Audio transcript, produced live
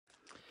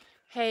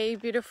Hey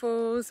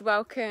beautifuls,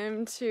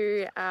 welcome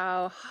to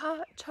our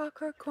heart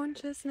chakra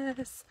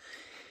consciousness.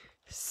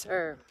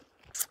 So,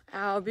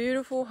 our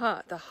beautiful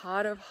heart, the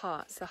heart of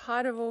hearts, the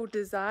heart of all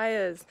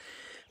desires,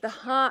 the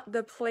heart,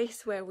 the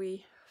place where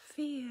we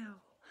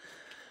feel.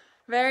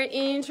 Very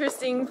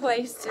interesting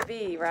place to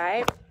be,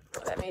 right?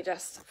 Let me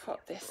just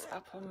put this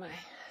up on my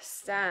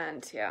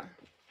stand here.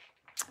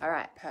 All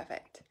right,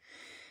 perfect.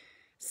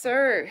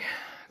 So,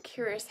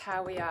 curious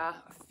how we are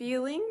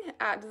feeling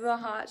at the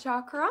heart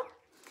chakra.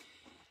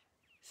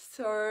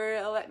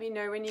 So let me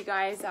know when you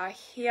guys are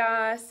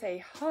here.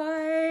 Say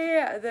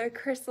hi. The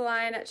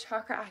Crystalline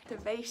Chakra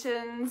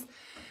activations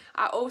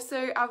are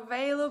also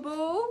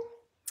available.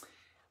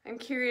 I'm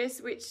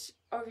curious which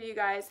of you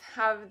guys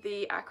have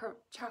the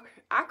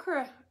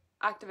chakra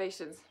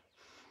activations.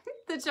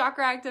 The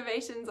chakra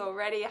activations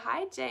already.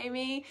 Hi,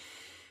 Jamie.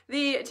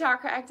 The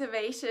chakra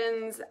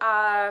activations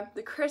are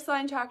the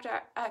Crystalline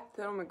Chakra.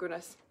 Oh my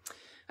goodness.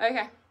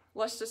 Okay,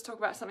 let's just talk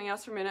about something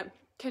else for a minute.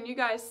 Can you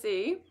guys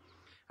see?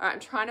 All right, I'm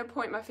trying to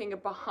point my finger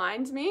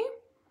behind me.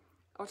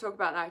 I'll talk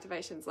about the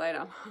activations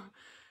later.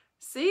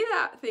 See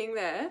that thing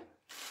there?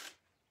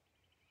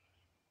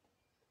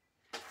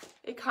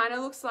 It kind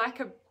of looks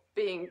like a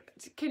being.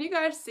 Can you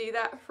guys see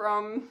that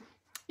from...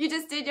 You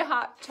just did your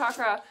heart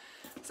chakra.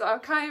 So I'm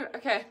kind of...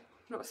 Okay,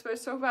 not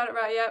supposed to talk about it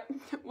right yet.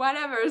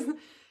 Whatever.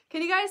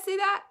 Can you guys see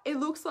that? It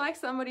looks like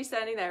somebody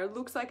standing there. It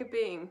looks like a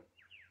being.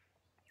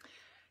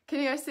 Can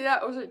you guys see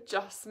that? Or is it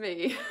just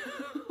me?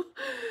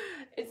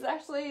 It's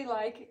actually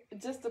like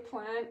just a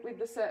plant with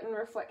the certain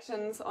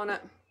reflections on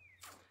it.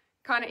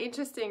 Kind of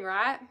interesting,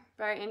 right?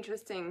 Very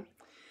interesting.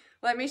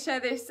 Let me share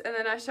this and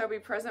then I shall be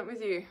present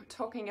with you,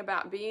 talking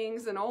about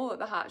beings and all at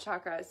the heart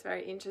chakra. It's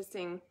very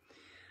interesting.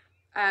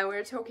 We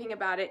were talking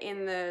about it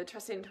in the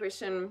Trust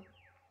Intuition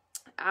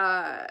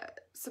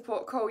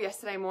support call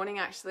yesterday morning,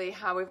 actually,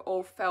 how we've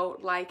all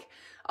felt like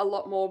a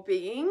lot more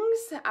beings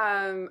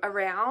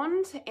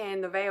around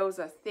and the veils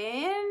are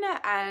thin.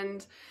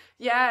 And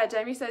yeah,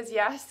 Jamie says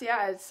yes.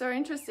 Yeah, it's so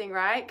interesting,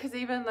 right? Because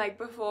even like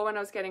before when I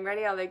was getting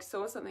ready, I like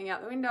saw something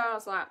out the window. I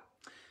was like,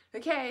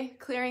 okay,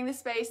 clearing the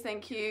space,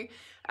 thank you.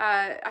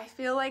 I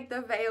feel like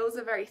the veils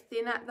are very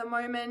thin at the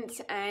moment.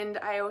 And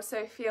I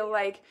also feel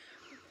like,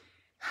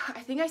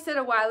 I think I said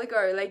a while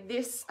ago, like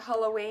this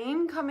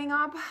Halloween coming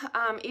up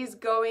is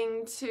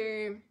going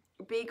to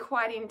be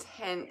quite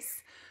intense.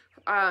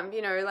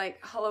 You know,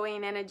 like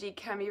Halloween energy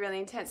can be really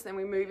intense. Then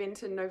we move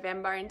into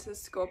November, into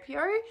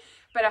Scorpio.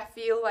 But I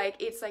feel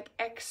like it's like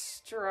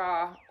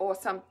extra or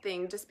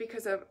something just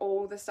because of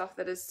all the stuff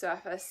that has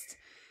surfaced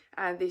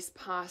this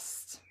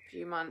past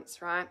few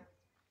months, right?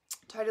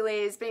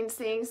 Totally has been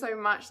seeing so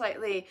much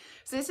lately.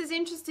 So this is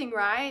interesting,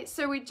 right?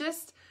 So we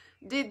just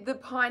did the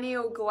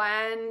pineal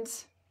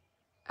gland,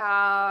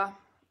 I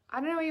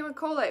don't know what you would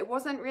call it. It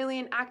wasn't really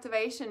an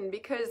activation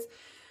because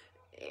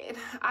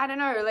I don't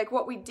know, like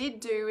what we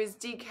did do is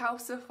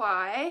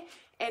decalcify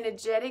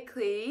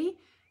energetically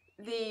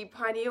the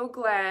pineal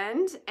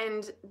gland,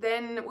 and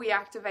then we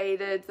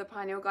activated the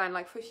pineal gland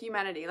like for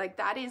humanity. Like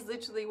that is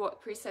literally what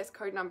Priestess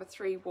Code number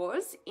 3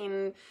 was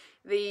in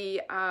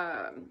the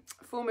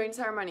full moon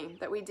ceremony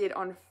that we did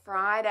on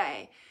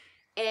Friday.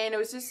 And it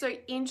was just so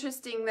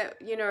interesting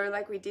that, you know,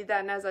 like we did that.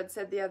 And as I'd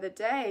said the other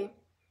day,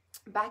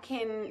 back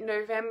in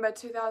November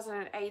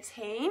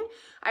 2018,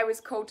 I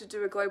was called to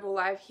do a global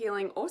live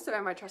healing also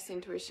in my Trust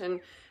Intuition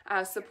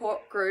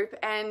support group.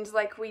 And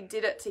like we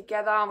did it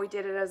together and we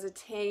did it as a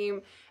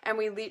team, and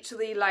we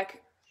literally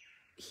like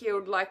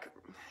healed,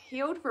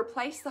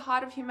 replaced the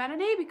heart of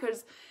humanity,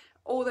 because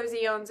all those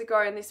eons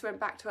ago, and this went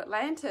back to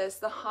Atlantis,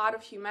 the heart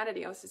of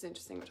humanity. Oh, this is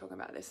interesting. We're talking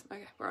about this.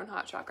 Okay, we're on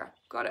heart chakra.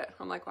 Got it.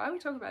 I'm like, why are we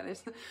talking about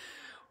this?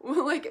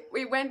 Well, like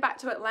we went back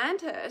to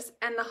Atlantis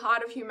and the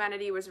heart of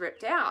humanity was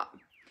ripped out.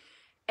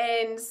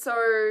 And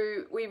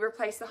so we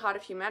replaced the heart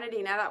of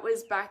humanity. Now that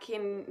was back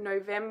in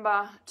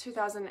November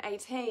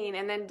 2018,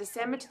 and then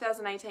December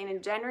 2018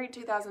 and January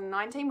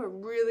 2019 were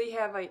really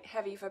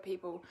heavy for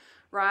people,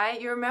 right?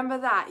 You remember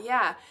that?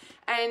 Yeah.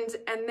 And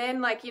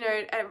then like, you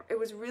know, it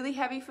was really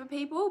heavy for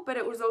people, but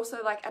it was also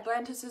like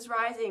Atlantis is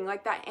rising.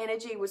 Like that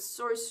energy was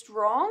so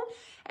strong.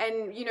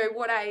 And you know,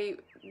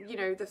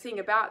 the thing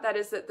about that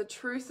is that the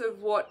truth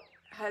of what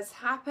has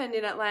happened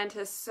in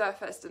Atlantis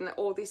surfaced, and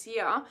all this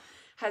year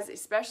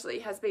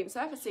has been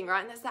surfacing,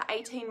 right? And there's that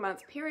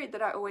 18-month period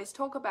that I always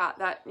talk about,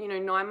 that, you know,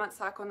 9-month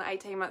cycle and the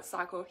 18-month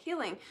cycle of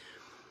healing.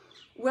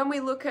 When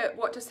we look at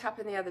what just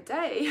happened the other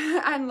day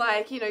and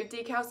like, you know,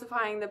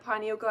 decalcifying the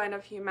pineal gland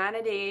of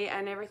humanity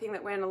and everything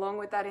that went along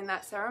with that in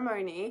that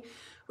ceremony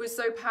was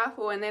so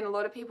powerful. And then a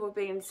lot of people have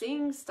been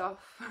seeing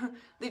stuff,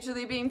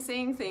 literally been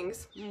seeing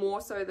things more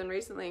so than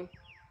recently.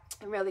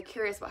 I'm really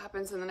curious what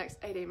happens in the next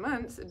 18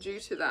 months due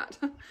to that.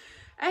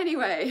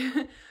 Anyway,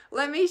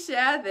 let me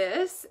share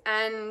this,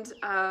 and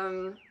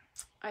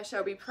I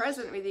shall be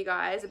present with you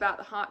guys about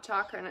the heart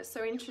chakra. And it's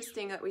so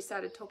interesting that we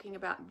started talking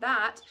about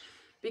that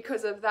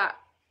because of that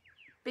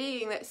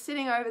being that's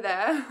sitting over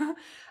there.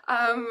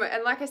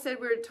 And like I said,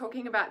 we were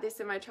talking about this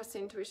in my Trust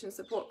Intuition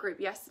support group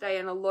yesterday,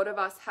 and a lot of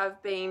us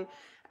have been,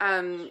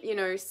 you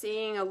know,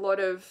 seeing a lot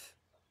of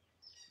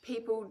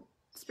people,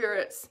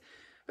 spirits,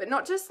 but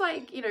not just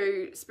like, you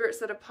know, spirits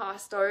that are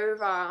passed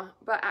over,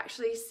 but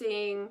actually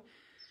seeing,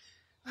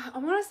 I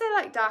want to say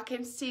like dark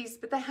entities,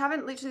 but they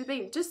haven't literally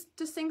been, just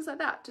things like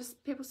that,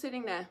 just people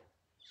sitting there.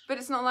 But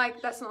it's not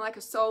like, that's not like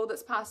a soul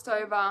that's passed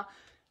over.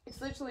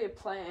 It's literally a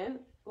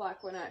plant.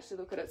 Like when I actually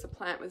look at it, it's a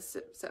plant with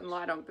certain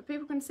light on, but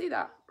people can see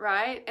that,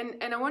 right?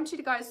 And I want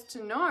you guys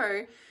to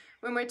know,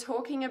 when we're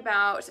talking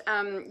about,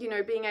 you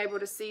know, being able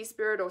to see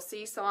spirit or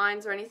see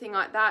signs or anything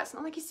like that, it's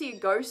not like you see a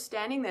ghost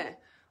standing there.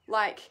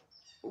 Like,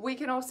 we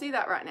can all see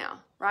that right now,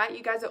 right?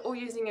 You guys are all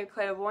using your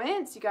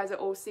clairvoyance. You guys are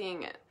all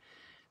seeing it.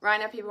 Right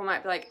now, people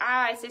might be like,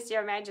 it's just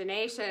your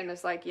imagination.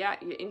 It's like, yeah,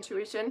 your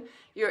intuition.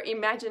 Your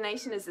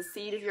imagination is the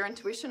seed of your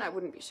intuition. I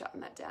wouldn't be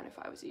shutting that down if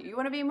I was you. You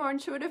want to be more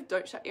intuitive?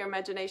 Don't shut your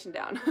imagination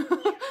down.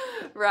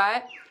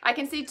 Right? I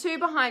can see 2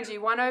 behind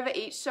you, 1 over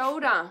each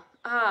shoulder.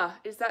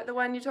 Is that the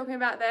one you're talking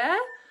about there?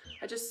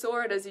 I just saw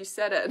it as you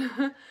said it.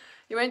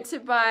 You went to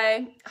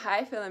buy,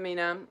 hi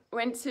Philomena,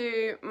 went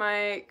to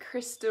my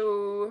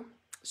crystal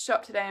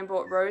shop today and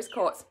bought rose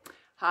quartz.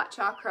 Heart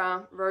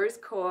chakra, rose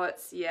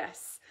quartz,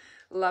 yes.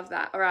 Love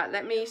that. All right,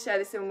 let me share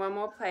this in one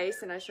more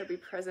place and I shall be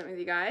present with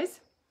you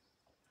guys.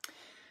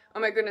 Oh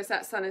my goodness,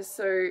 that sun is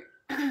so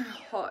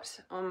hot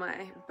on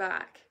my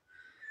back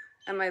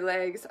and my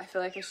legs. I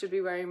feel like I should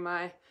be wearing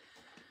my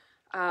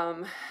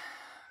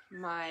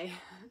my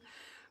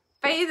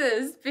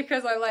bathers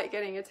because I like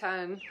getting a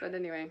tan. But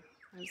anyway,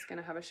 I'm just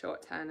gonna have a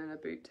short tan and a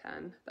boot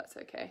tan. That's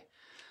okay.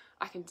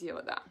 I can deal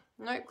with that.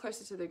 No,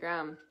 closer to the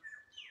ground.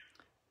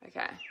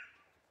 Okay.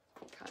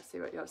 Can't see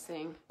what you're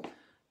seeing,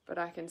 but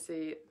I can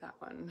see that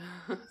one.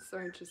 So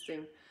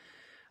interesting.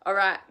 All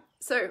right.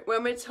 So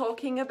when we're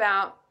talking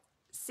about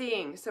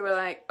seeing, so we're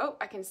like, oh,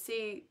 I can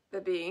see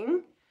the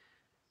being.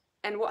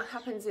 And what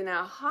happens in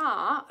our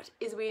heart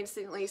is we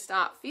instantly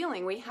start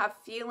feeling. We have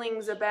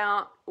feelings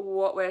about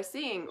what we're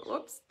seeing.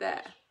 Whoops,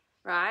 there,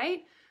 right?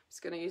 I'm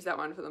just going to use that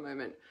one for the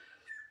moment.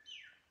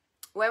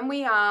 When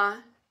we are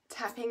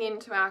tapping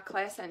into our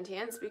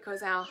clairsentience,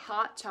 because our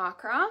heart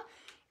chakra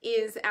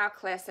is our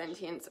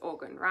clairsentience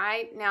organ,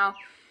 right? Now,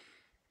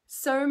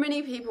 so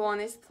many people on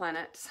this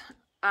planet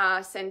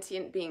are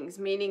sentient beings,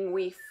 meaning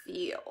we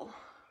feel.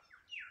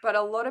 But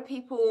a lot of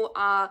people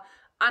are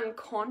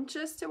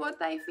unconscious to what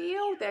they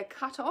feel. They're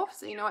cut off.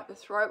 So, you know, at the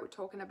throat, we're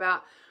talking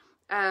about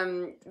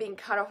being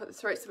cut off at the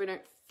throat so we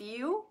don't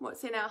feel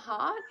what's in our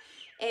heart.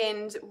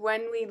 And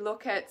when we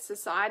look at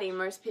society,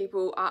 most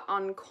people are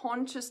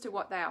unconscious to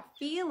what they are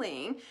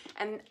feeling.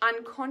 And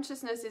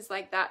unconsciousness is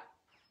like that,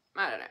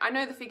 I don't know, I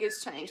know the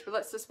figures change, but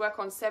let's just work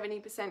on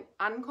 70%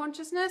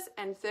 unconsciousness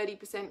and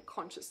 30%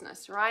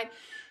 consciousness, right?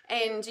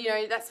 And, you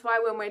know, that's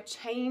why when we're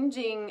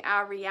changing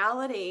our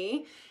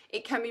reality,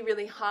 it can be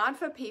really hard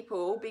for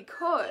people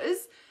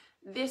because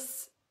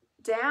this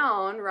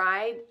down,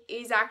 right,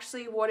 is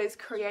actually what is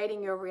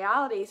creating your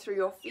reality through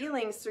your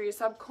feelings, through your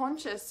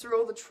subconscious, through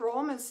all the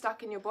traumas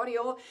stuck in your body.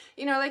 Or,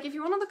 you know, like if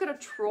you want to look at a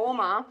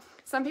trauma,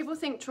 some people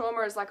think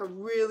trauma is like a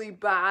really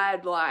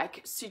bad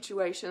like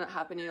situation that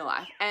happened in your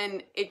life,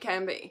 and it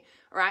can be,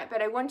 right?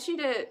 But I want you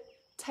to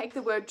take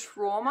the word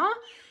trauma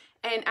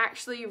and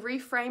actually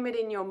reframe it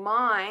in your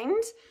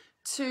mind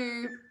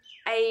to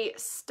a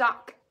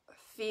stuck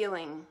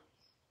feeling.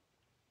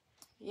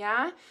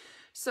 Yeah?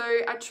 So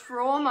a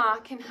trauma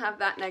can have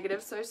that negative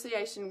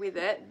association with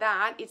it,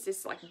 that it's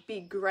this like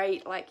big,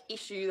 great like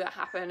issue that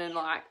happened and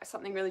like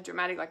something really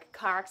dramatic, like a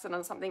car accident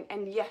or something.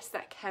 And yes,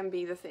 that can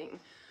be the thing,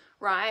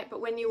 right?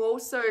 But when you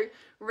also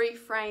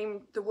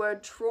reframe the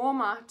word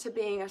trauma to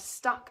being a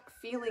stuck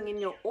feeling in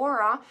your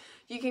aura,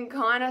 you can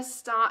kind of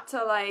start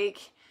to like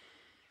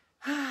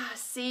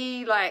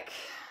see like,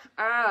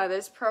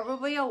 there's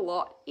probably a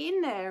lot in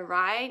there,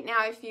 right?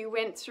 Now, if you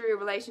went through a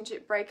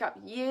relationship breakup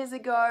years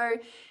ago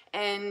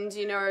and,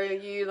 you know,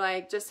 you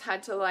like just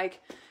had to like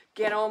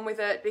get on with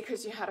it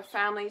because you had a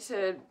family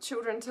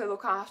children to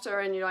look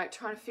after, and you're like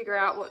trying to figure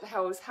out what the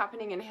hell is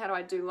happening and how do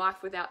I do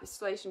life without this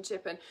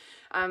relationship,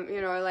 and,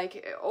 you know,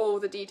 like all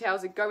the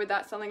details that go with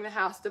that, selling the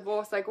house,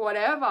 divorce, like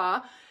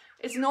whatever.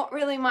 It's not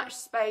really much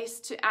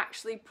space to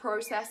actually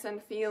process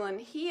and feel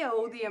and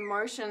heal the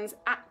emotions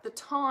at the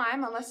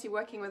time, unless you're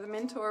working with a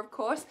mentor, of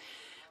course.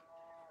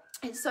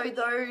 And so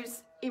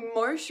those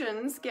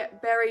emotions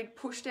get buried,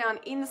 pushed down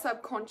in the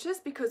subconscious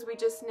because we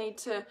just need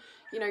to,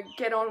 you know,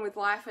 get on with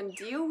life and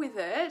deal with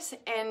it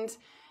and,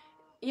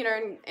 you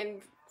know,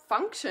 and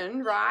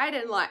function, right?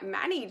 And like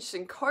manage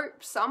and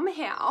cope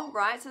somehow,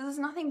 right? So there's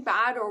nothing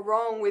bad or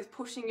wrong with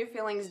pushing your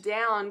feelings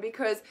down,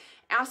 because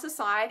our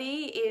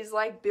society is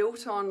like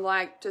built on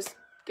like, just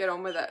get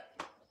on with it.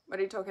 What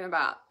are you talking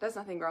about? There's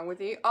nothing wrong with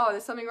you. Oh,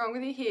 there's something wrong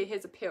with you?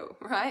 Here's a pill,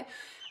 right?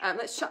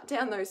 Let's shut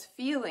down those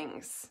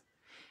feelings.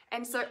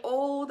 And so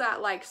all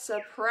that like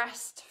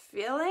suppressed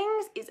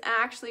feelings is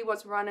actually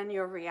what's running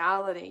your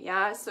reality,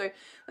 yeah? So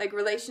like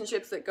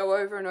relationships that go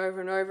over and over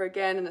and over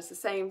again and it's the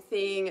same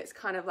thing, it's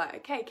kind of like,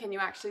 okay, can you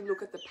actually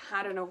look at the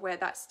pattern of where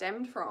that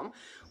stemmed from?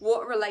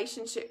 What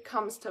relationship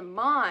comes to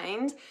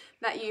mind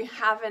that you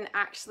haven't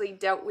actually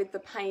dealt with the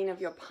pain of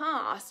your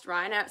past,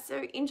 right? Now, it's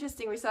so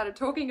interesting. We started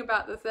talking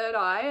about the third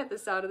eye at the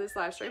start of this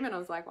live stream, and I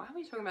was like, why are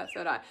we talking about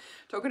third eye?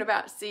 Talking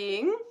about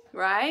seeing,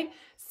 right?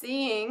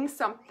 Seeing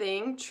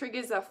something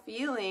triggers a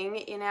feeling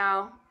in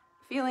our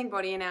feeling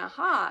body, in our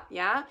heart,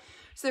 yeah?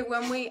 So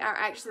when we are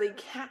actually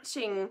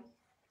catching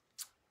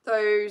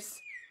those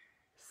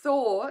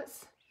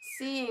thoughts,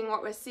 seeing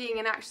what we're seeing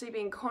and actually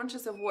being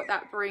conscious of what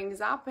that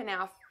brings up in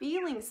our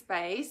feeling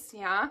space,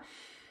 yeah,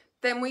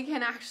 then we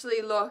can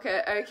actually look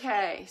at,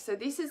 okay, so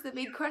this is the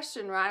big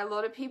question, right? A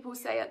lot of people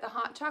say at the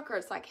heart chakra,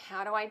 it's like,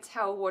 how do I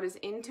tell what is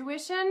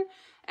intuition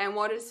and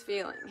what is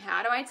feeling?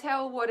 How do I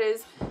tell what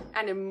is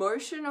an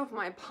emotion of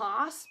my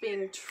past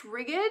being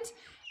triggered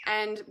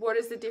and what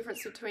is the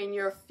difference between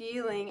your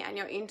feeling and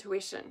your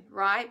intuition,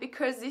 right?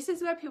 Because this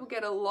is where people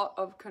get a lot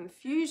of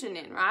confusion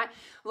in, right?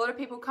 A lot of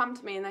people come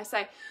to me and they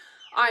say,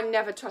 I'm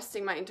never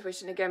trusting my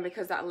intuition again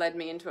because that led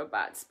me into a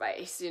bad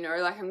space, you know,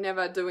 like I'm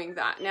never doing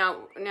that.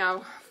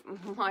 Now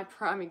my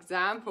prime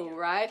example,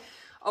 right,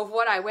 of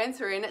what I went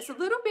through, and it's a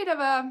little bit of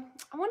a,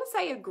 I want to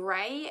say a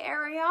gray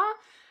area.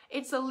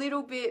 It's a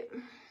little bit,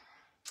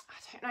 I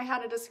don't know how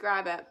to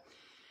describe it.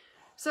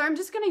 So I'm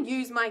just going to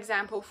use my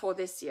example for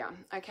this year.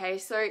 Okay,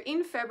 so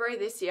in February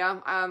this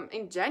year,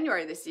 in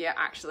January this year,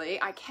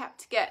 actually, I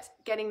kept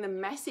getting the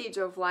message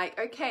of like,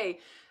 okay,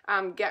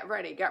 get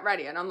ready.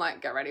 And I'm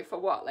like, get ready for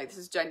what? Like, this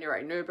is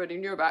January. Nobody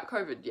knew about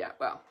COVID yet.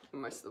 Well,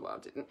 most of the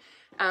world didn't.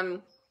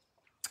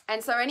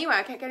 And so anyway,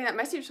 I kept getting that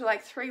message for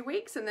like 3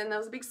 weeks, and then there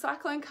was a big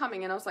cyclone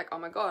coming, and I was like, oh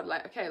my God,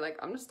 like, okay, like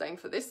I'm just staying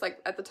for this. Like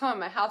at the time,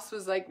 my house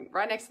was like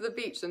right next to the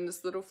beach and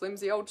this little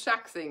flimsy old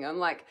shack thing. I'm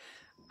like,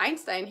 I ain't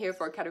staying here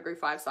for a Category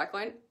 5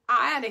 cyclone.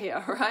 I out of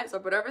here, right? So I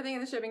put everything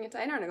in the shipping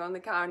container and I got in the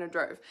car and I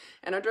drove.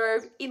 And I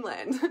drove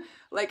inland,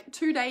 like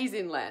 2 days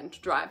inland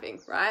driving,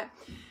 right?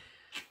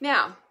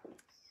 Now,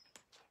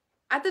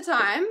 at the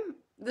time,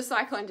 the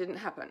cyclone didn't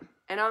happen.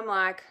 And I'm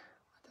like,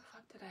 what the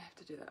fuck did I have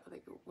to do that?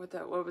 Like,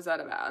 what was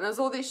that about? And there's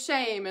all this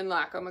shame and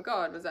like, oh my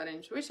God, was that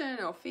intuition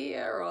or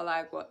fear or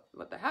like, what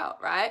the hell,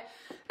 right?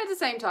 At the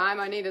same time,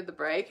 I needed the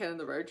break and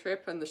the road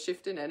trip and the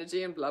shift in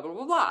energy and blah, blah,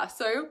 blah, blah.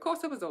 So of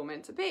course it was all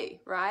meant to be,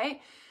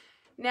 right?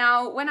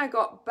 Now, when I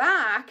got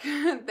back,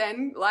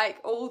 then like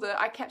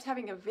I kept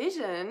having a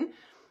vision,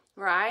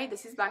 right?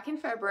 This is back in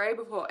February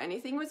before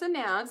anything was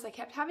announced. I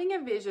kept having a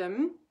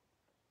vision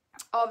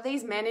of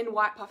these men in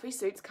white puffy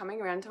suits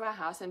coming around to our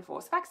house and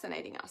force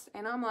vaccinating us.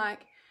 And I'm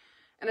like,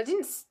 and I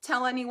didn't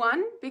tell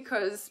anyone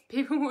because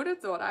people would have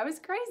thought I was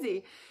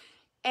crazy.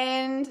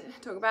 And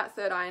talk about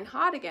third eye and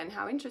heart again.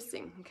 How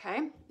interesting,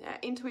 okay?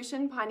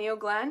 Intuition, pineal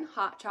gland,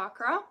 heart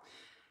chakra.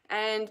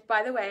 And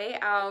by the way,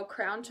 our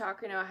crown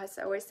chakra, you know,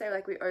 I always say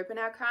like we open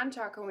our crown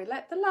chakra and we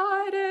let the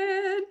light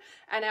in.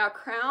 And our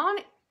crown,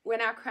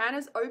 when our crown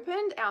is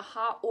opened, our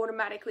heart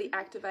automatically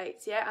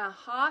activates, yeah? Our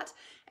heart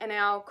and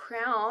our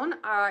crown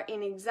are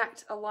in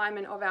exact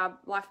alignment of our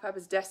life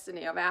purpose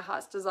destiny, of our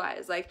heart's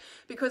desires. Like,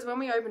 because when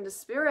we open to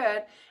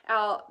spirit,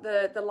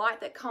 the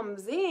light that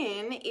comes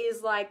in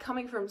is like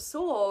coming from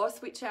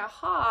source, which our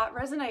heart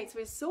resonates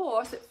with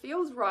source. It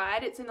feels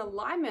right. It's in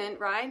alignment,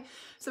 right?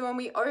 So when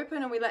we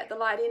open and we let the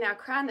light in, our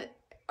crown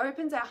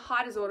opens, our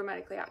heart is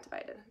automatically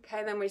activated.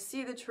 Okay, then we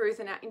see the truth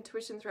and our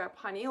intuition through our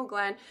pineal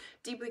gland,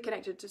 deeply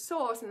connected to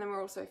source, and then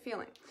we're also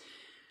feeling.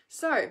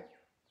 So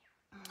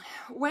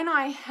when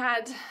I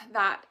had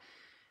that,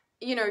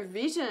 you know,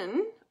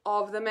 vision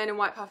of the men in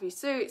white puffy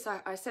suits,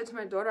 I said to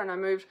my daughter, and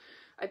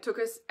I took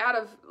us out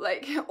of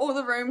like all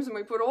the rooms and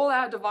we put all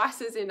our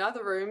devices in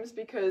other rooms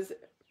because,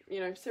 you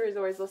know, Siri's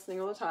always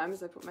listening all the time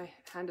as I put my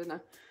hand in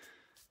a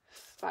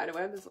spider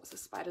web. There's lots of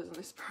spiders on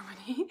this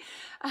property.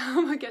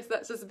 I guess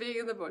that's just being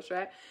in the bush,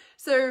 right?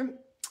 So,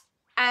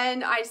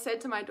 and I said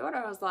to my daughter,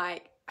 I was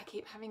like, I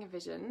keep having a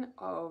vision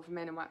of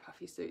men in white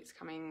puffy suits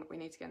coming. We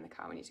need to get in the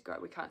car. We need to go.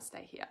 We can't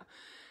stay here.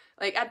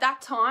 Like at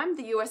that time,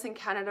 the US and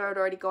Canada had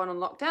already gone on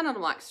lockdown, and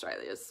I'm like,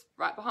 Australia's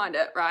right behind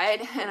it,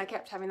 right? And I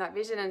kept having that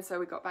vision. And so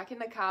we got back in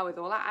the car with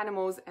all our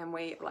animals and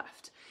we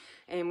left.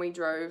 And we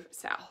drove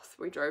south.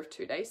 We drove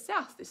 2 days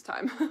south this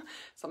time.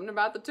 Something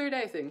about the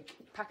 2-day thing.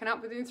 Packing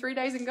up within 3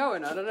 days and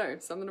going. I don't know.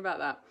 Something about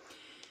that.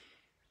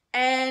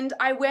 And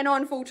I went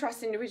on full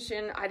trust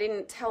intuition. I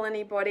didn't tell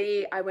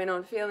anybody. I went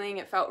on feeling.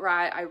 It felt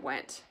right. I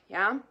went.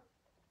 Yeah.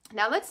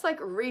 Now let's like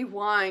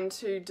rewind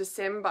to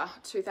December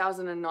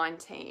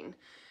 2019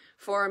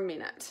 for a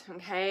minute.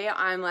 Okay.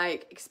 I'm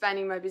like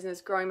expanding my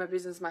business, growing my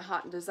business, my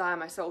heart and desire,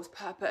 my soul's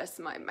purpose,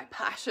 my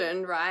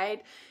passion,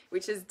 right?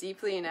 Which is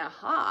deeply in our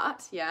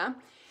heart. Yeah.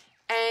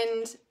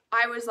 And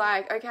I was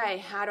like, okay,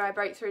 how do I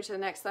break through to the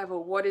next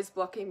level? What is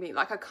blocking me?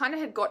 Like I kind of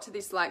had got to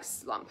this like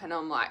slump, and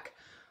I'm like,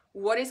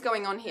 what is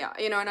going on here?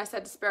 You know, and I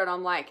said to Spirit,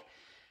 I'm like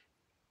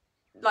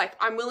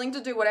I'm willing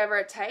to do whatever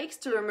it takes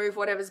to remove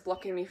whatever's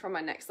blocking me from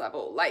my next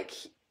level. Like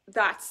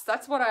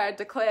that's what I had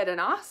declared and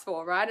asked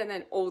for, right? And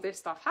then all this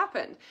stuff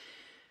happened.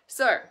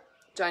 So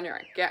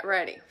January, get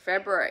ready.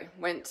 February,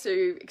 went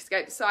to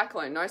escape the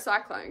cyclone. No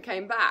cyclone,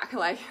 came back.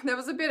 Like there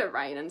was a bit of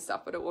rain and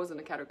stuff, but it wasn't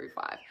a Category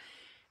 5.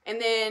 And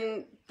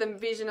then the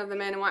vision of the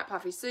man in white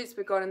puffy suits,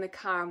 we got in the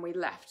car and we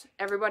left.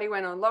 Everybody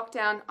went on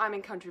lockdown. I'm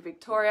in country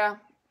Victoria.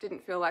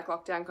 Didn't feel like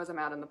lockdown because I'm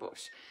out in the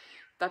bush.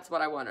 That's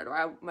what I wanted,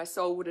 or my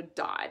soul would have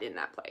died in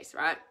that place,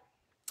 right?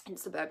 In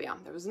suburbia.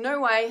 There was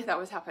no way that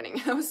was happening.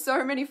 There was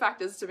so many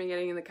factors to me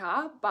getting in the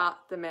car, but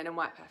the man in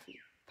white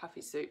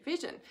puffy suit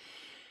vision.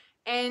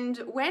 And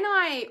when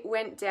I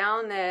went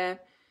down there,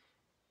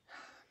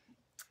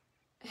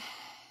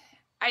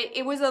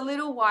 it was a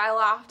little while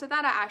after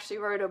that, I actually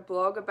wrote a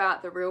blog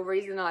about the real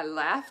reason I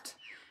left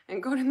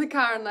and got in the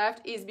car and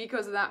left is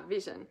because of that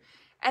vision.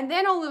 And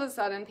then all of a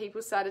sudden,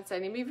 people started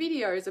sending me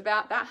videos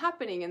about that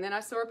happening. And then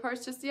I saw a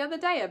post just the other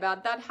day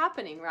about that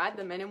happening, right?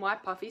 The men in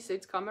white puffy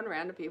suits coming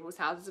around to people's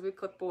houses with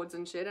clipboards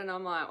and shit. And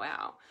I'm like,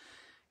 wow,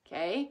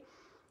 okay.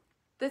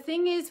 The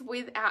thing is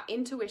with our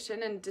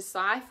intuition and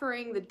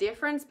deciphering the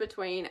difference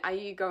between, are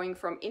you going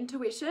from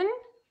intuition?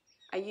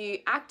 Are you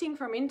acting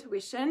from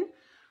intuition?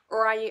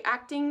 Or are you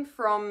acting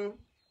from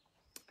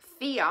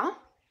fear?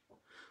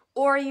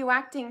 Or are you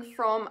acting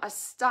from a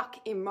stuck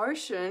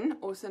emotion,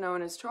 also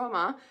known as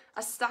trauma,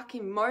 a stuck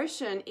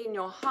emotion in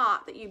your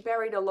heart that you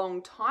buried a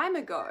long time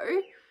ago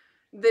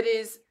that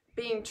is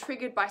being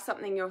triggered by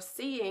something you're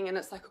seeing, and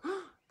it's like,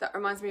 oh, that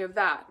reminds me of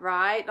that,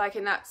 right? Like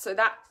in that, so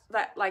that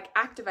like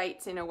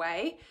activates in a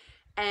way,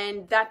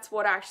 and that's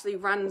what actually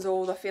runs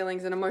all the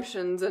feelings and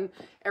emotions and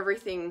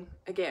everything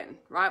again,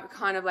 right? We're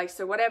kind of like,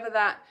 so whatever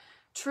that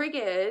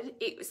triggered,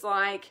 it was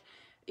like,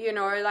 you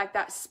know, like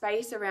that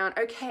space around,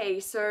 okay,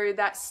 so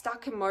that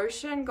stuck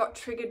emotion got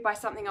triggered by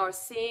something I was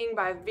seeing,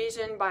 by a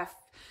vision, by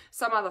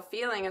some other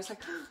feeling. It's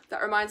like,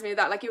 that reminds me of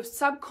that. Like your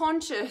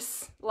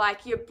subconscious,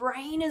 like your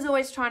brain is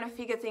always trying to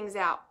figure things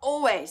out.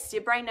 Always.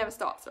 Your brain never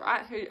stops,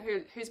 right?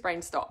 Whose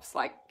brain stops?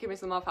 Like, give me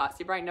some love hearts.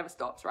 Your brain never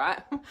stops,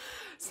 right?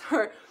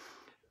 So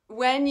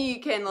when you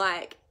can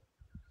like,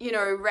 you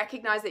know,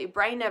 recognize that your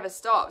brain never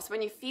stops,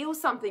 when you feel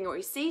something or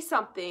you see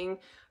something,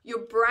 your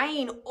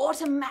brain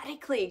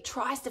automatically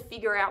tries to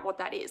figure out what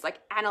that is, like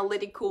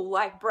analytical,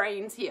 like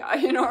brains here,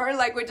 you know,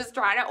 like we're just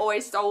trying to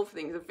always solve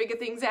things and figure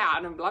things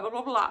out and blah, blah,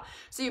 blah, blah.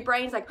 So your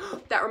brain's like,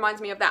 oh, that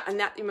reminds me of that, and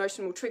that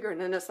emotion will trigger,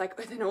 and then it's like,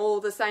 then all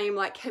the same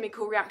like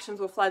chemical reactions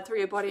will flood through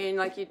your body, and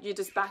like you're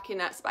just back in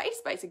that space,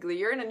 basically.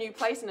 You're in a new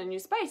place, in a new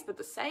space, but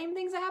the same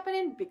things are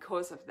happening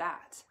because of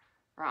that,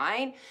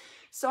 right?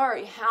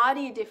 So how do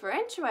you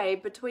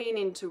differentiate between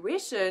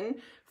intuition,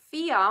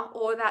 fear,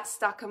 or that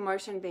stuck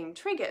emotion being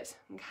triggered?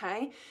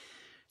 Okay,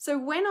 so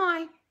when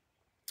I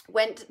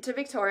went to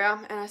Victoria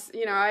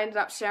and I ended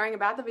up sharing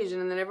about the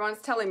vision, and then everyone's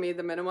telling me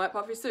the men in white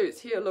puffy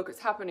suits, here, look, it's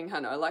happening,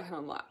 Hannah. Like, and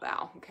I'm like,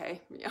 wow, okay,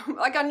 yeah.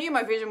 Like I knew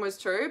my vision was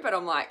true, but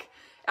I'm like,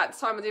 at the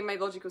time it didn't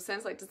make logical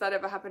sense. Like, does that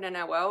ever happen in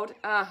our world?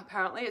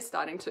 Apparently it's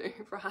starting to,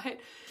 right?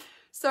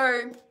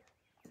 So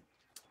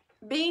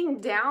being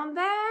down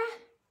there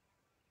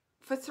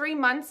for 3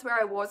 months where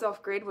I was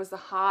off grid was the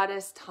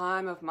hardest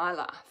time of my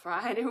life,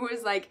 right? It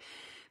was like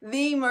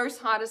the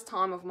most hardest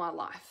time of my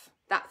life,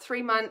 that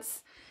 3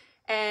 months.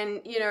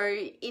 And, you know,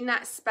 in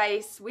that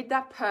space with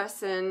that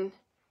person,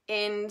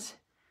 and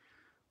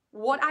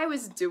what I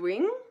was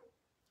doing,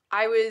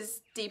 I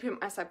was deep in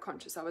my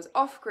subconscious. I was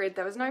off grid.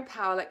 There was no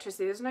power,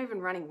 electricity. There's not even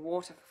running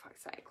water, for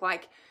fuck's sake.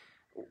 Like,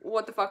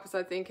 what the fuck was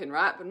I thinking,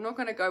 right? But I'm not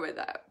going to go with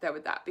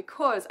that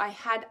because I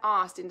had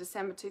asked in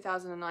December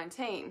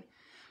 2019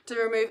 to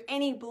remove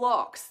any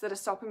blocks that are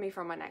stopping me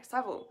from my next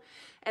level.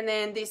 And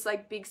then this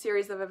like big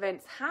series of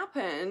events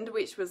happened,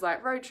 which was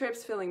like road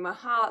trips, filling my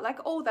heart, like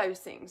all those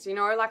things, you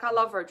know, like I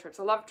love road trips.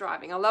 I love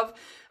driving. I love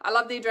the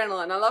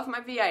adrenaline. I love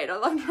my V8. I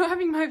love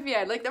driving my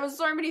V8. Like there were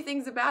so many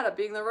things about it,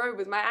 being on the road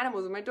with my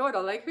animals and my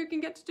daughter. Like who can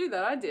get to do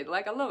that? I did.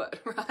 Like I love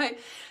it, right?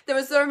 There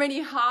were so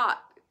many heart,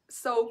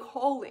 soul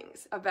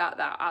callings about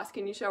that. Ask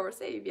and you shall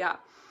receive. Yeah.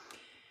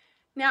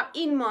 Now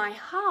in my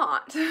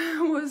heart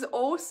was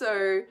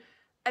also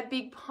a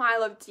big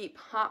pile of deep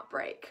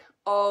heartbreak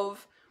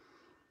of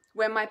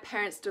when my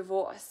parents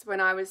divorced when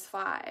I was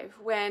 5,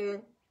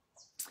 when,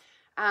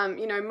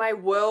 you know, my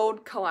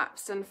world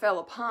collapsed and fell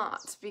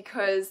apart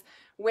because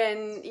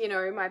when, you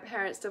know, my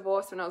parents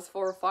divorced when I was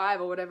 4 or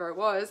 5 or whatever it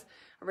was,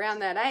 around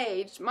that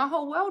age, my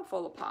whole world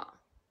fell apart.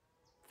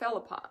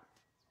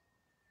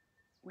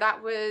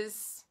 That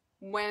was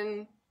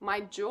when my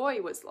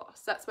joy was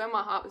lost. That's when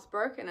my heart was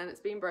broken, and it's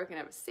been broken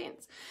ever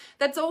since.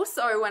 That's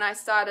also when I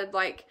started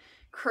like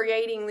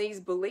creating these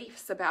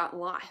beliefs about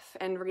life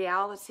and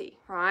reality,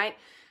 right?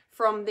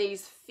 From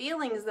these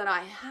feelings that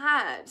I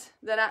had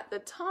that at the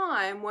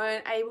time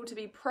weren't able to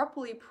be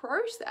properly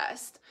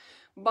processed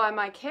by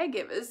my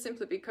caregivers,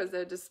 simply because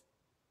they just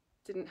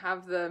didn't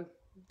have the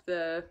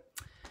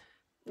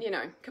you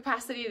know,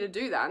 capacity to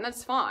do that. And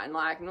that's fine.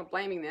 Like, I'm not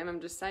blaming them. I'm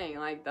just saying,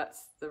 like,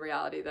 that's the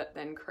reality that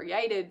then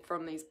created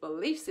from these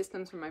belief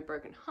systems from my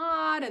broken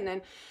heart. And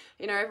then,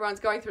 you know, everyone's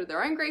going through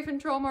their own grief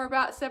and trauma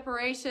about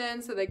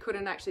separation, so they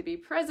couldn't actually be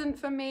present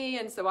for me.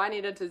 And so I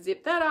needed to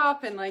zip that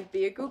up and like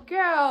be a good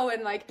girl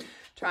and like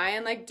try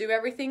and like do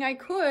everything I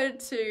could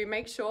to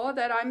make sure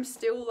that I'm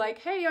still like,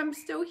 hey, I'm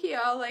still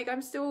here. Like,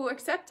 I'm still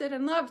accepted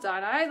and loved,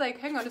 aren't I? Like,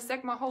 hang on a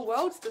sec, my whole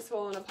world's just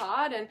falling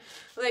apart. And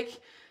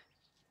like,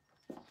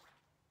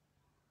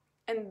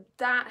 And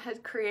that has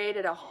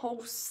created a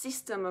whole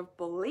system of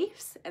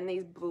beliefs, and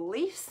these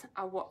beliefs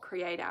are what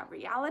create our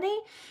reality.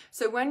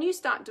 So when you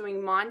start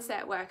doing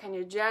mindset work and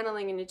you're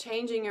journaling and you're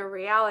changing your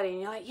reality and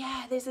you're like,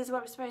 yeah, this is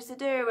what I'm supposed to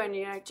do, and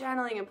you know,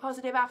 journaling and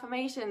positive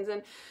affirmations,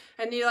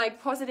 and you're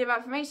like positive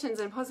affirmations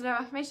and positive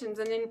affirmations,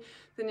 and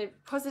then you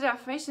positive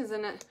affirmations,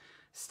 and it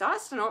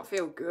starts to not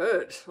feel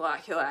good.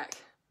 Like you're like,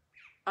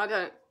 I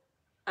don't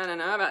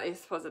know about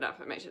these positive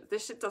affirmations.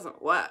 This shit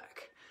doesn't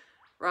work.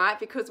 Right?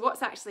 Because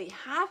what's actually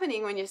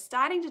happening when you're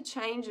starting to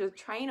change your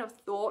train of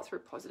thought through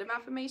positive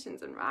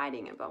affirmations and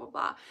writing and blah, blah,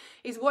 blah,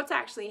 is what's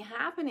actually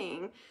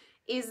happening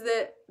is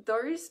that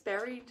those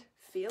buried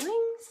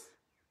feelings,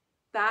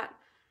 that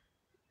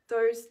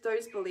those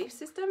belief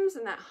systems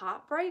and that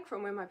heartbreak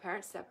from when my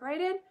parents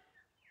separated,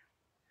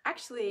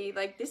 actually,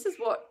 like, this is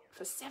what,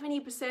 for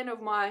 70%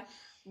 of my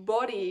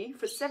body,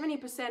 for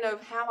 70%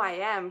 of how I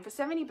am, for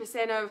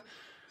 70% of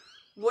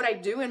what I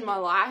do in my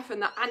life and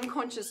the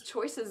unconscious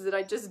choices that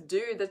I just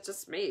do, that's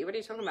just me. What are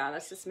you talking about?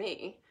 That's just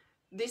me.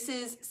 This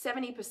is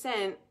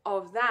 70%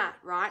 of that,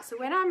 right? So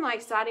when I'm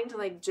like starting to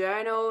like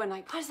journal and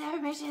like positive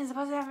affirmations,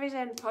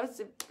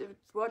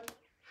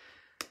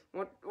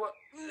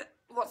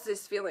 what's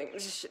this feeling?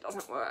 This shit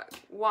doesn't work.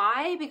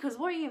 Why? Because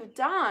what you've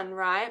done,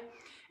 right,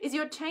 is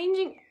you're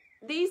changing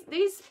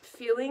these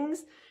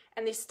feelings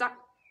and these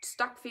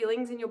stuck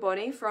feelings in your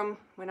body from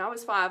when I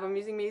was 5, I'm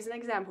using me as an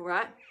example,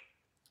 right,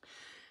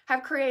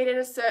 have created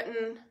a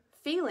certain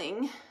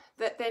feeling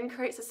that then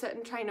creates a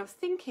certain train of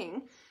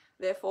thinking,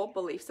 therefore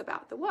beliefs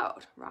about the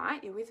world,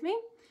 right? You with me?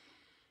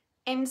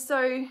 And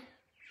so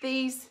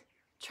these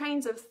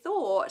trains of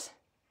thought,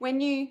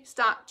 when you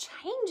start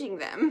changing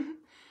them,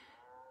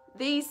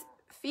 these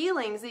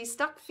feelings, these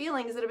stuck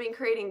feelings that have been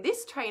creating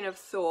this train of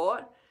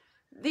thought's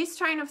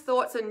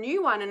a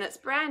new one, and it's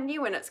brand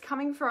new, and it's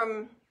coming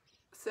from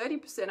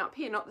 30% up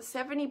here, not the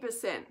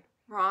 70%,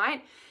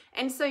 right?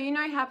 And so you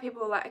know how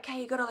people are like,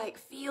 okay, you got to like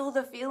feel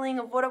the feeling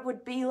of what it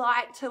would be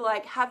like to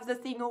like have the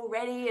thing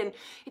already, and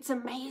it's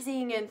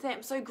amazing, and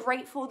I'm so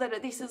grateful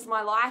that this is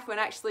my life, when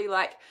actually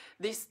like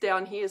this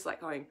down here is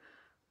like going,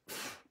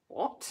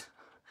 what?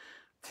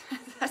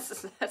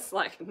 that's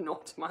like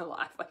not my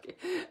life. Like,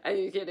 are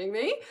you kidding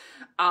me?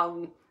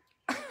 I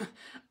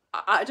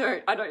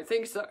don't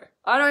think so.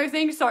 I don't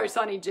think so,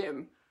 Sonny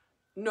Jim.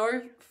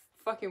 No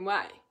fucking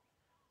way.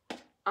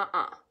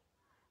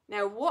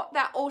 Now, what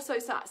that also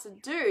starts to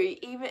do,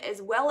 even as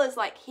well as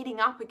like hitting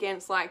up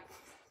against like,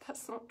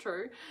 that's not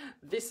true,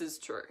 this is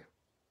true.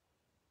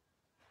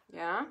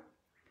 Yeah?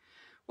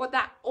 What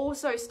that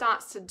also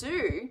starts to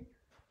do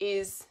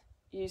is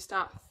you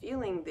start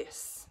feeling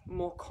this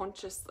more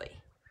consciously,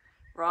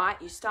 right?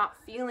 You start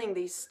feeling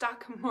these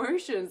stuck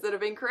emotions that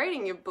have been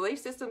creating your belief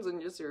systems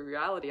and just your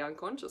reality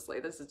unconsciously.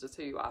 This is just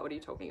who you are. What are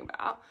you talking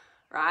about?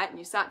 Right? And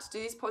you start to do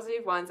these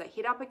positive ones that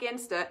hit up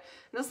against it,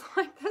 and it's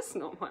like, that's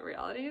not my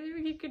reality.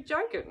 You could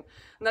joke it. And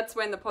that's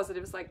when the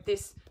positive is like,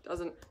 this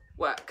doesn't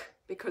work,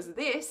 because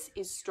this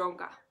is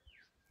stronger.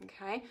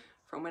 Okay?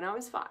 From when I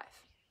was 5.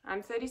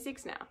 I'm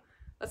 36 now.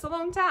 That's a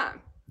long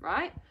time,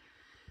 right?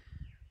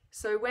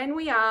 So when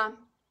we are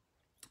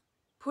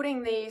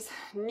putting these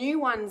new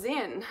ones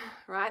in,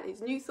 right,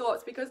 these new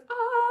thoughts, because,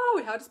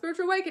 we had a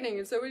spiritual awakening,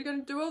 and so we're going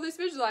to do all this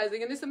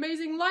visualizing and this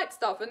amazing light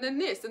stuff, and then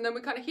this, and then we're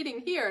kind of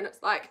hitting here, and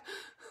it's like,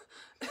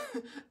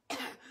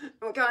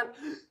 we can't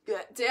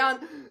get down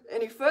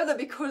any further,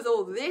 because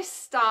all this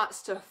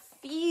starts to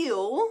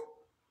feel,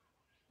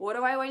 what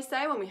do I always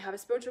say? When we have a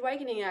spiritual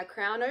awakening, our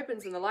crown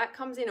opens and the light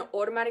comes in, it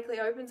automatically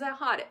opens our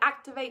heart. It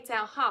activates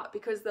our heart,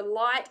 because the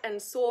light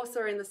and source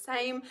are in the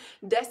same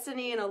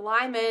destiny and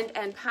alignment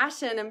and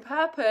passion and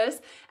purpose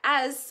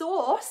as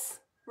source,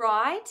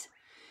 right?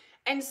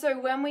 And so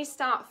when we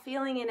start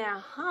feeling in our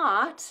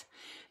heart,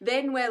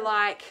 then we're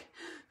like,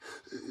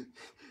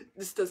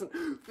 this doesn't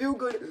feel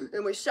good,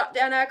 and we shut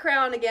down our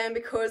crown again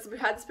because we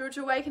had the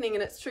spiritual awakening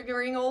and it's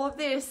triggering all of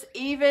this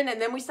even,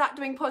 and then we start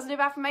doing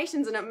positive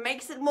affirmations and it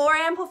makes it more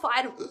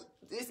amplified.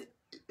 This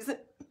isn't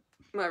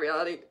my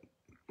reality.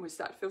 We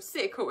start to feel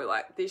sick, or we're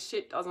like, this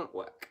shit doesn't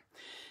work,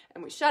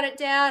 and we shut it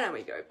down and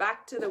we go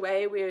back to the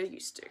way we're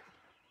used to.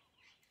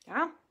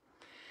 Yeah?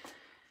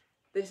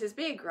 This is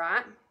big,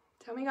 right?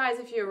 Tell me, guys,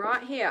 if you're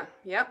right here.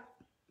 Yep.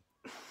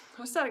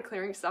 I started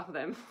clearing stuff of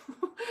them.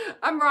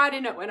 I'm right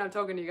in it when I'm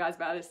talking to you guys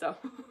about this stuff.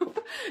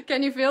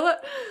 Can you feel it?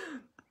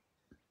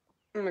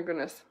 Oh my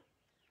goodness.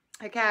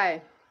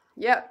 Okay.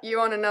 Yep, you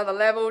on another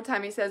level.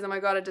 Tammy says, oh my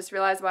God, I just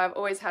realized why I've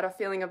always had a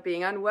feeling of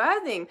being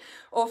unworthy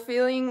or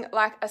feeling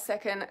like a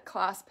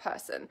second-class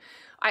person.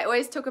 I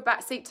always took a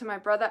back seat to my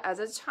brother as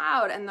a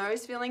child, and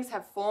those feelings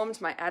have formed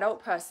my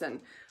adult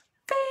person.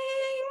 Bing!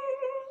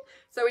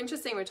 So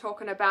interesting, we're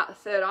talking about the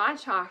third eye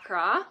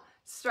chakra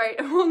straight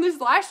on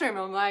this live stream.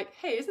 I'm like,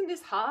 hey, isn't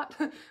this hard?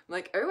 I'm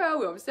like, oh well,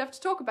 we obviously have to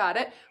talk about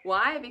it.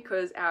 Why?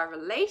 Because our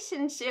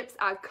relationships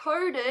are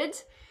coded.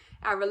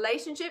 Our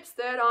relationships,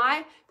 third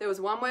eye, there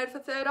was one word for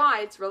third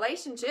eye, it's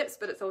relationships,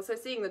 but it's also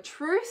seeing the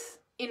truth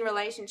in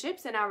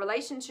relationships, and our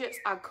relationships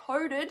are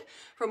coded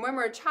from when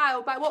we're a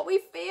child by what we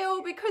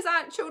feel, because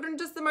aren't children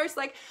just the most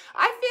like,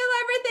 I feel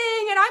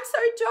everything and I'm so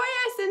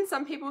joyous?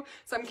 And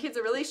some kids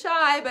are really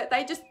shy, but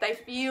they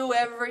feel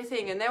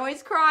everything, and they're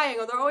always crying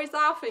or they're always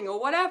laughing or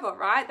whatever,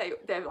 right?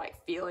 They're like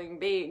feeling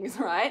beings,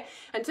 right?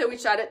 Until we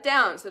shut it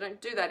down. So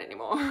don't do that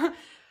anymore.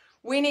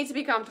 We need to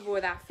be comfortable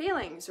with our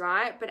feelings,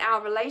 right? But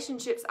our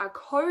relationships are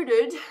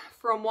coded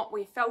from what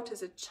we felt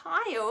as a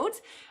child.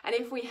 And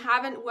if we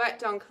haven't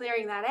worked on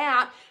clearing that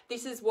out,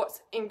 this is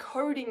what's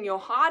encoding your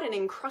heart and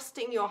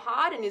encrusting your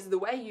heart and is the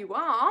way you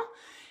are.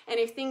 And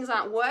if things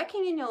aren't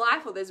working in your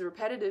life, or there's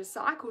repetitive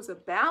cycles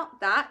about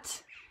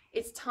that,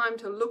 it's time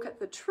to look at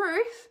the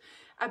truth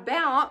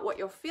about what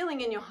you're feeling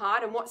in your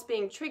heart and what's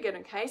being triggered,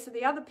 okay? So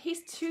the other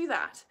piece to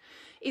that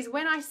is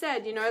when I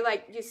said, you know,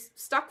 like you're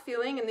stuck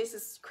feeling, and this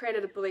has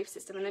created a belief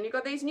system, and then you've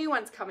got these new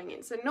ones coming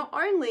in. So not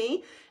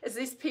only is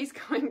this piece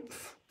going,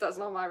 that's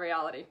not my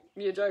reality,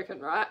 you're joking,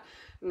 right?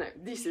 No,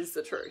 this is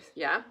the truth,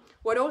 yeah?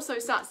 What also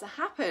starts to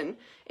happen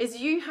is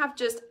you have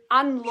just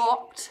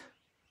unlocked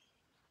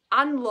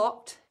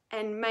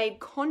and made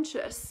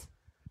conscious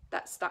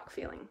that stuck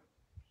feeling.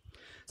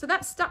 So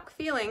that stuck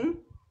feeling,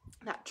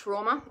 that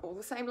trauma, all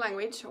the same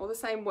language, all the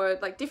same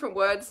word, like different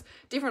words,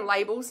 different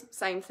labels,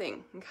 same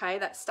thing, okay?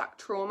 That stuck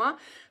trauma,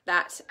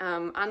 that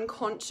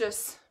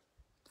unconscious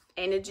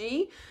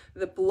energy,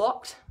 the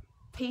blocked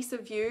piece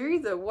of you,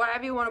 the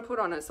whatever you want to put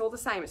on it, it's all the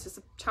same. It's just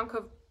a chunk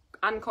of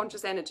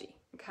unconscious energy,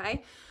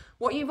 okay?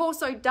 What you've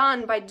also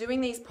done by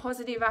doing these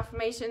positive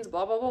affirmations,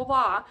 blah, blah, blah,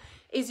 blah,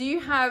 is you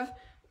have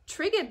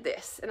triggered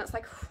this, and it's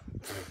like,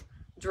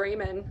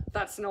 dreaming,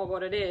 that's not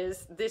what it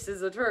is, this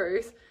is the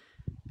truth.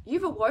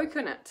 You've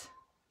awoken it.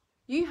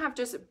 You have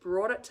just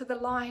brought it to the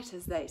light,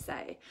 as they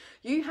say.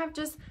 You have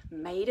just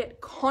made it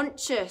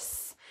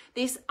conscious.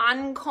 This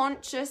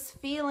unconscious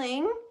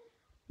feeling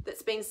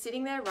that's been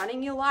sitting there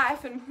running your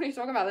life. And what are you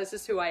talking about? That's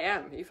just who I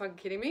am. Are you fucking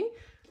kidding me?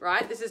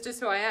 Right? This is just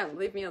who I am.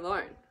 Leave me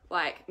alone.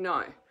 Like,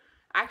 no.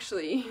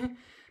 Actually,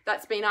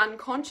 that's been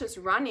unconscious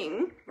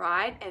running,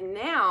 right? And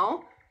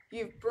now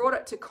you've brought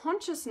it to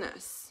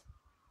consciousness.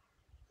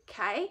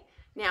 Okay?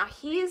 Now,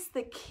 here's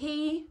the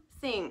key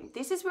thing.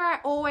 This is where I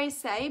always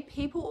say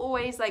people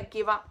always like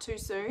give up too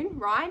soon,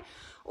 right?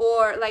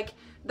 Or like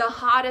the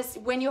hardest,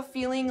 when you're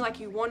feeling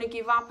like you want to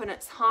give up and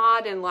it's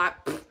hard and like,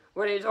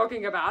 what are you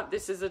talking about?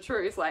 This is the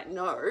truth. Like,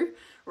 no,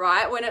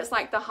 right? When it's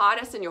like the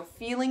hardest and you're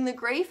feeling the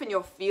grief and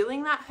you're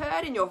feeling that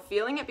hurt and you're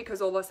feeling it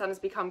because all of a sudden it's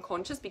become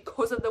conscious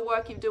because of the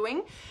work you're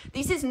doing,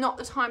 this is not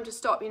the time to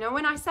stop. You know,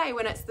 when I say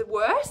when it's the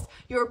worst,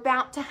 you're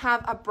about to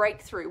have a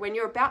breakthrough. When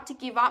you're about to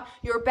give up,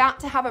 you're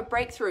about to have a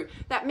breakthrough.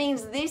 That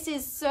means this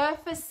is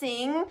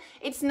surfacing.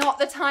 It's not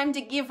the time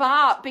to give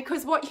up,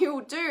 because what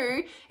you'll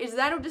do is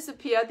that'll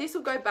disappear. This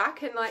will go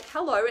back and like,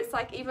 hello, it's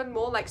like even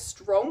more like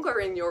stronger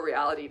in your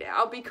reality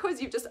now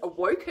because you've just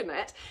awoken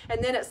it,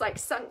 and then it's like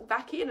sunk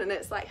back in and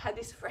it's like had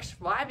this fresh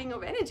vibing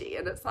of energy,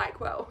 and it's like,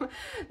 well,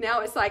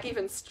 now it's like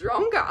even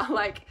stronger.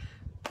 Like,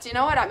 do you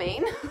know what I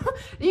mean? Are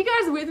you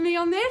guys with me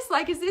on this?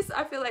 Like, is this,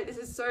 I feel like this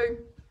is so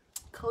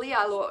clear,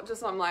 Lord.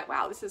 Just I'm like,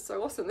 wow, this is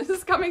so awesome. This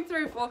is coming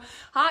through for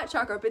heart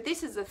chakra. But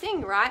this is the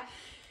thing, right?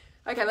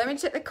 Okay, let me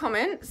check the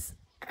comments.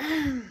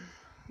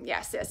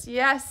 Yes.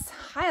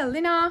 Hi,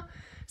 Alina.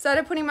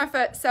 Started putting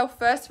myself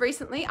first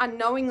recently,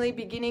 unknowingly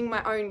beginning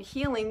my own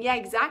healing. Yeah,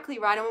 exactly,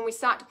 right? And when we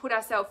start to put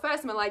ourselves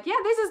first, and we're like, yeah,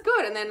 this is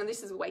good. And then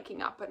this is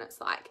waking up and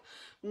it's like,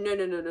 no,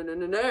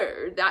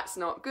 that's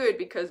not good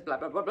because blah,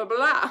 blah, blah, blah,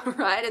 blah,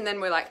 right? And then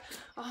we're like,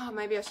 oh,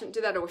 maybe I shouldn't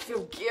do that. Or we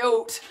feel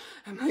guilt.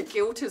 And my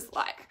guilt is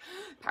like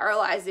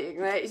paralyzing,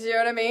 right? You know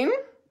what I mean?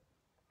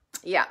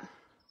 Yeah.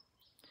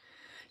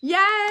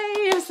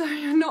 Yay! So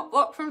you're not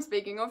blocked from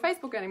speaking on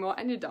Facebook anymore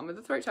and you're done with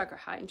the throat chakra.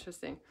 How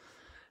interesting.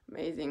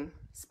 Amazing.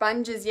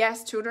 Sponges,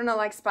 yes, children are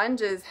like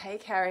sponges. Hey,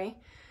 Carrie.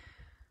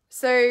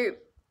 So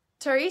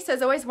Therese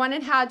says, always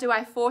wondered, how do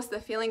I force the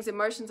feelings,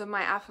 emotions of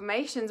my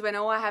affirmations when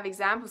all I have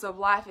examples of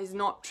life is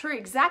not true?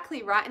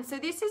 Exactly, right? And so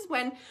this is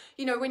when,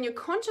 you know, when you're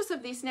conscious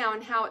of this now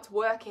and how it's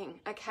working,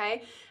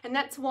 okay? And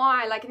that's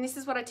why, like, and this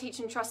is what I teach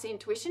in Trust the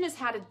Intuition, is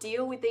how to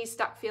deal with these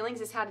stuck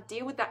feelings, is how to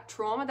deal with that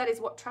trauma. That is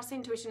what Trust the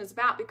Intuition is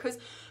about, because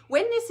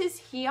when this is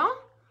here,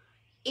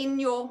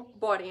 in your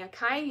body,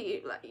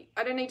 okay?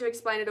 I don't need to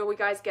explain it all, we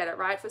guys get it,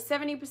 right? For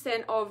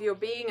 70% of your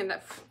being, and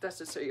that's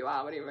just who you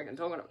are, what are you even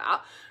talking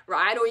about,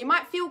 right? Or you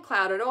might feel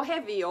clouded or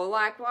heavy, or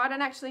like, well, I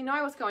don't actually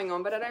know what's going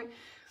on, but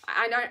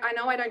I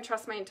know I don't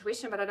trust my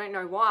intuition, but I don't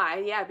know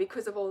why. Yeah,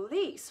 because of all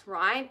these,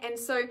 right? And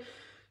so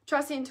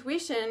Trust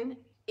Intuition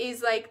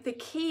is like the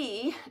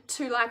key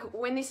to, like,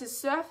 when this is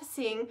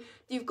surfacing,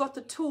 you've got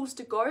the tools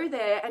to go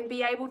there and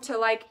be able to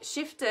like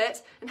shift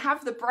it and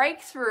have the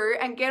breakthrough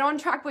and get on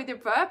track with your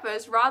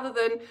purpose rather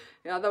than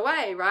the other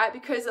way, right?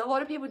 Because a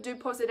lot of people do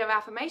positive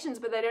affirmations,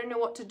 but they don't know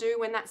what to do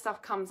when that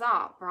stuff comes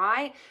up,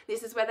 right?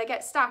 This is where they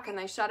get stuck and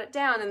they shut it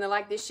down and they're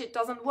like, this shit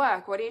doesn't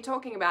work. What are you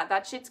talking about?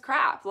 That shit's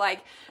crap.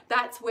 Like,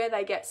 that's where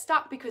they get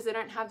stuck because they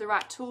don't have the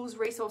right tools,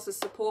 resources,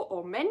 support,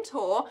 or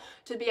mentor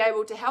to be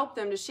able to help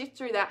them to shift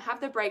through that,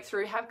 have the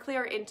breakthrough, have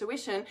clearer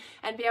intuition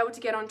and be able to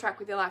get on track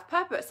with your life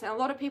purpose. And a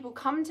lot of people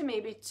come to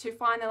me to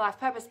find their life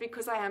purpose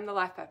because I am the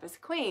life purpose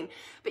queen.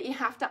 But you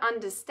have to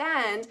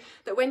understand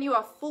that when you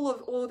are full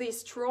of all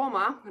this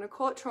trauma, I'm going to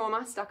call it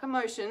trauma, stuck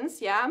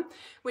emotions, yeah?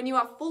 When you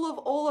are full of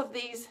all of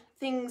these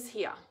things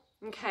here,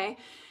 okay?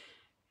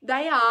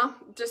 They are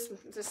just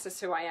is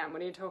who I am.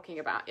 What are you talking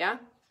about, yeah?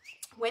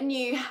 When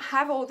you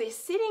have all this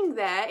sitting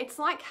there, it's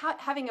like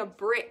having a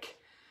brick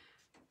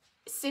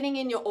sitting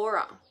in your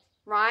aura,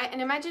 right?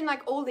 And imagine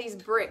like all these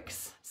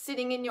bricks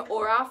sitting in your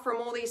aura from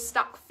all these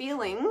stuck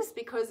feelings,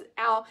 because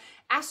our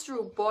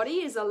astral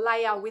body is a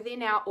layer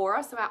within our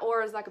aura. So our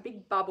aura is like a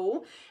big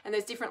bubble and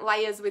there's different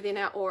layers within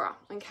our aura,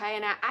 okay?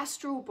 And our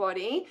astral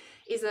body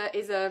is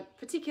a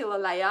particular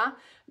layer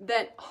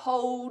that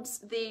holds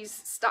these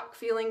stuck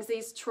feelings,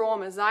 these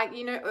traumas. Like,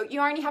 you know, you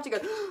only have to go,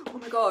 oh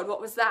my God,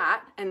 what was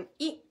that? And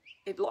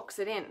it locks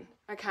it in,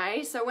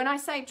 okay? So when I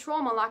say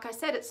trauma, like I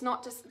said, it's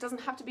not just, it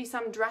doesn't have to be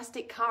some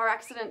drastic car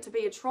accident to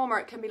be a trauma.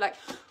 It can be like,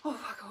 oh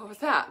fuck, what was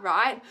that,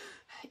 right?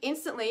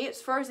 Instantly,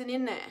 it's frozen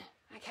in there,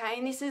 okay?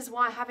 And this is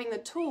why having the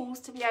tools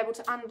to be able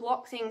to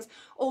unblock things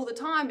all the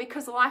time,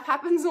 because life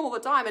happens all the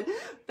time and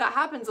that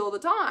happens all the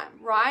time,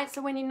 right?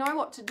 So when you know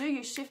what to do,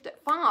 you shift it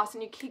fast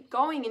and you keep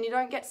going and you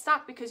don't get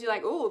stuck because you're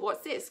like, oh,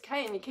 what's this?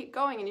 Okay, and you keep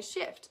going and you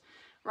shift,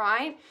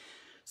 right?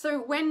 So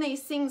when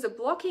these things are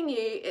blocking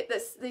you,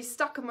 these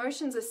stuck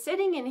emotions are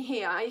sitting in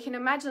here, you can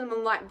imagine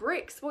them like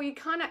bricks. Well, you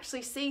can't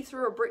actually see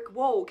through a brick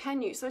wall,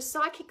 can you? So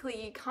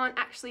psychically, you can't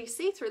actually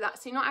see through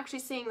that. So you're not actually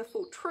seeing the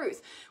full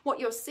truth. What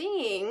you're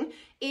seeing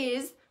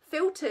is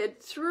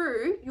filtered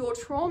through your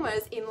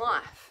traumas in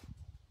life.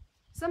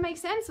 Does that make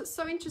sense? It's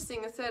so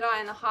interesting, the third eye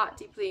and the heart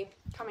deeply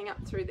coming up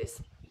through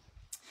this.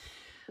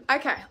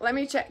 Okay, let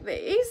me check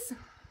these.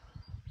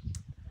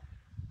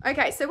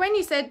 Okay, so when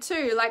you said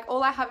too, like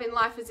all I have in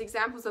life is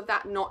examples of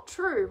that, not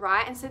true,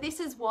 right? And so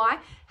this is why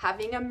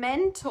having a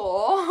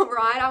mentor,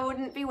 right? I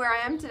wouldn't be where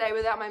I am today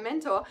without my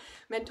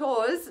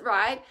mentors,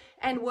 right?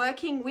 And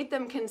working with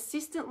them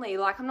consistently.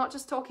 Like, I'm not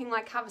just talking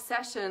like have a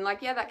session,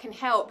 like, yeah, that can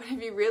help. But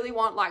if you really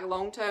want like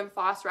long-term,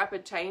 fast,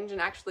 rapid change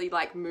and actually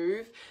like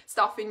move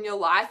stuff in your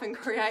life and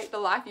create the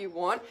life you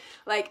want,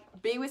 like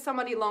be with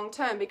somebody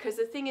long-term. Because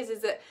the thing is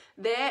that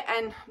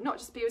and not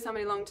just be with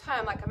somebody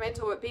long-term, like a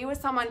mentor, but be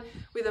with someone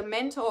with a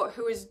mentor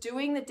who is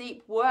doing the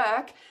deep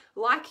work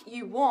like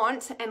you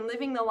want and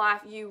living the life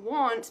you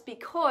want,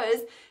 because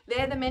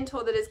they're the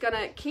mentor that is going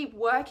to keep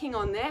working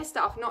on their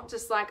stuff, not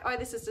just like, oh,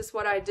 this is just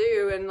what I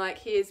do and like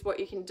here's what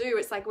you can do.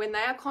 It's like when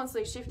they are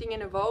constantly shifting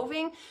and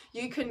evolving,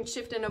 you can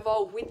shift and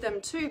evolve with them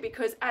too,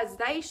 because as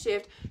they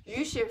shift,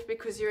 you shift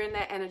because you're in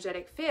their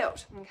energetic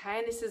field, okay?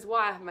 And this is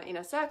why I have my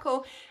inner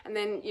circle, and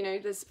then, you know,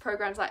 there's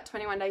programs like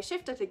 21 Day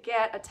Shifter to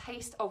get a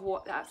taste of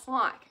what that's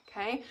like,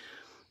 okay?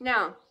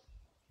 Now,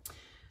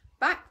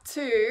 back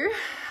to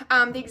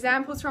the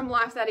examples from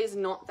life that is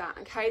not that,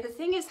 okay? The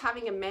thing is,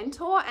 having a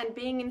mentor and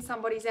being in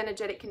somebody's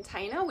energetic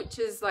container, which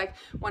is like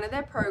one of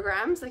their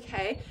programs,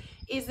 okay,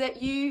 is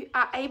that you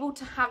are able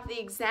to have the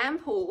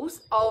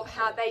examples of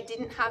how they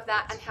didn't have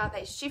that and how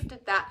they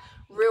shifted that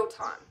real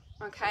time.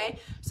 Okay,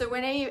 so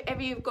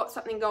whenever you've got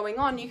something going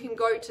on, you can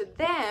go to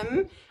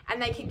them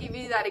and they can give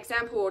you that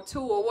example or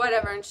tool or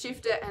whatever and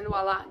shift it and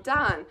voila,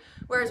 done.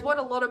 Whereas what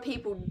a lot of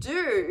people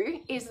do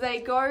is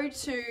they go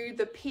to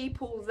the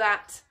people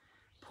that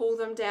pull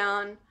them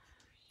down,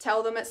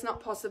 tell them it's not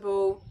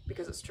possible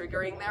because it's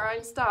triggering their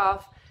own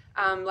stuff,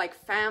 like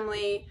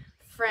family,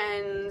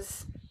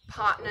 friends,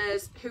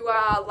 partners who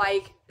are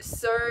like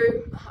so,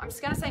 I'm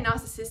just going to say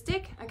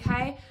narcissistic,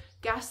 okay,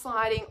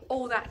 gaslighting,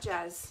 all that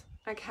jazz.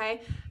 Okay,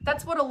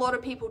 that's what a lot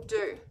of people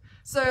do.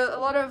 So a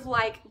lot of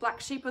like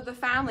black sheep of the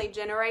family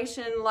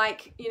generation,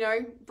 like, you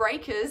know,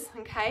 breakers,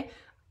 okay,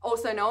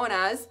 also known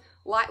as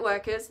light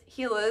workers,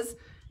 healers,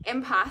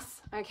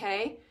 empaths,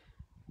 okay,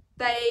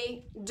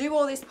 they do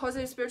all this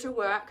positive spiritual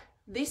work.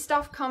 This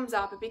stuff comes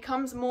up, it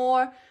becomes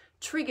more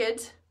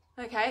triggered,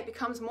 okay, it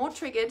becomes more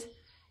triggered,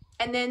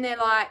 and then they're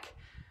like,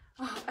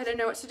 oh, I don't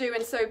know what to do.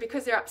 And so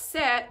because they're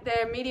upset,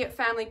 their immediate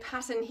family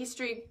pattern,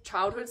 history,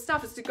 childhood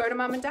stuff is to go to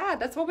mum and dad.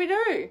 That's what we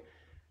do.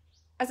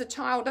 As a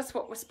child, that's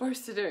what we're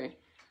supposed to do.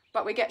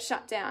 But we get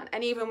shut down.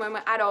 And even when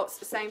we're adults,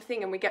 the same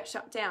thing, and we get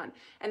shut down.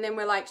 And then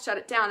we're like, shut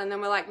it down, and then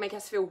we're like, make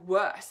us feel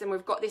worse. And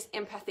we've got this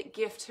empathic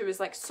gift who is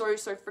like so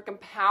freaking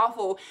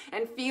powerful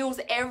and feels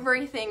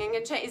everything and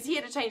is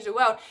here to change the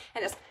world.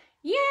 And it's,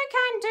 you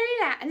can't do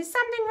that, and there's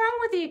something wrong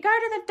with you, go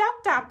to the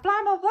doctor,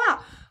 blah, blah,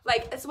 blah.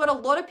 Like, it's what a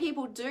lot of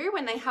people do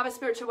when they have a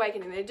spiritual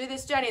awakening. They do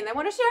this journey and they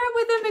want to share it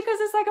with them because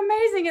it's like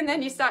amazing. And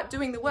then you start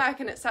doing the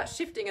work and it starts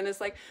shifting and it's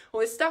like all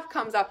this stuff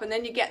comes up and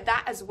then you get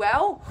that as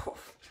well.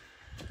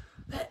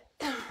 That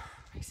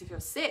makes you feel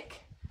sick,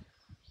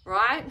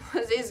 right?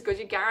 It is because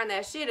you're carrying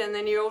their shit, and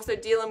then you're also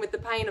dealing with the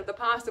pain of the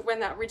past of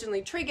when that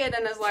originally triggered,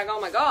 and it's like, oh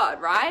my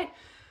God, right?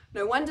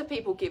 No wonder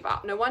people give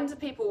up. No wonder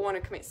people want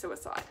to commit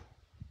suicide.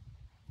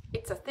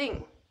 It's a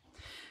thing.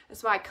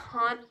 That's why I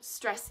can't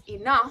stress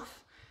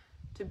enough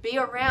to be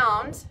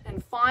around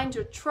and find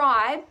your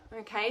tribe,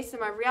 okay? So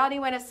my Reality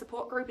Awareness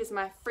support group is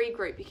my free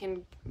group. You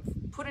can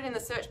put it in the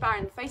search bar,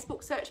 in the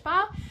Facebook search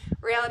bar,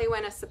 Reality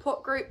Awareness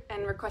Support Group,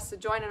 and request to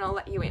join, and I'll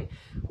let you in.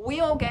 We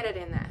all get it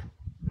in there.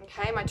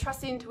 Okay, my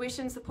Trusted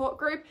Intuition Support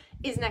Group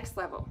is next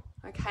level.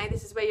 Okay,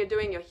 this is where you're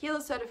doing your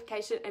healer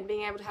certification and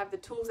being able to have the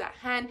tools at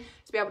hand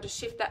to be able to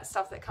shift that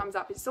stuff that comes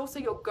up. It's also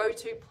your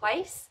go-to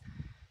place,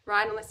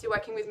 right? Unless you're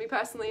working with me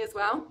personally as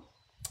well.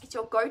 It's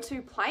your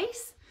go-to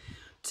place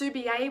to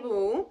be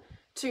able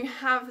to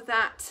have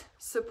that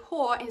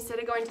support instead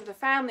of going to the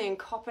family and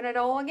copping it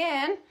all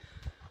again.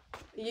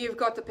 You've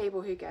got the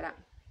people who get it.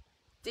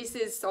 This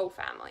is soul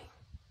family.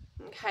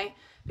 Okay,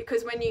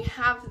 because when you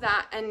have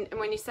that, and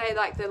when you say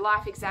like the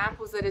life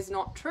examples that is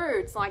not true,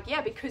 it's like,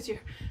 yeah, because you're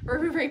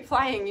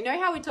replaying. You know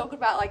how we talk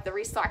about like the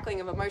recycling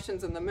of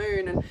emotions and the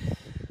moon, and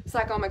it's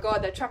like, oh my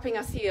God, they're trapping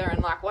us here,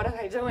 and like, what are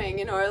they doing?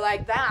 You know,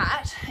 like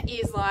that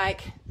is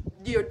like,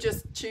 you're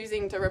just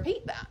choosing to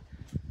repeat that.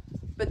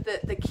 But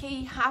the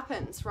key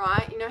happens,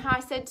 right? You know how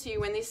I said to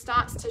you, when this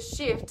starts to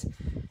shift,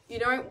 you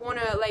don't want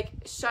to like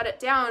shut it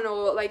down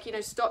or like, you know,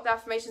 stop the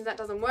affirmations. That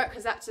doesn't work,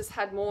 because that just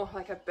had more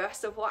like a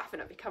burst of life,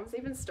 and it becomes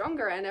even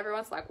stronger, and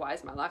everyone's like, why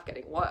is my life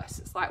getting worse?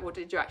 It's like, well,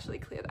 did you actually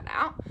clear that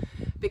out?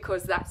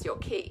 Because that's your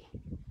key,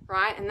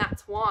 right? And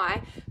that's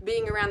why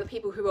being around the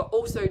people who are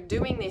also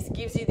doing this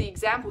gives you the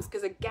examples,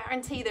 because I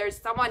guarantee there is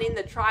someone in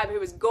the tribe who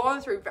has gone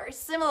through very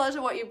similar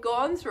to what you've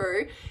gone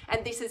through,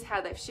 and this is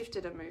how they've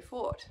shifted and moved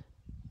forward,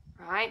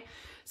 right?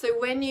 So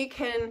when you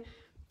can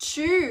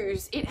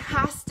choose, it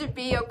has to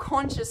be a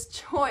conscious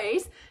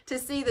choice to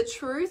see the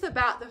truth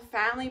about the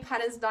family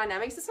patterns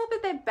dynamics. It's not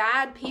that they're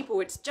bad people,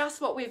 it's just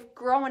what we've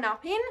grown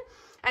up in,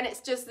 and it's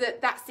just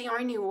that that's the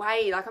only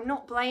way. Like, I'm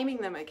not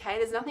blaming them, okay?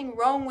 There's nothing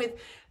wrong with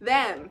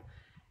them.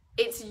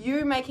 It's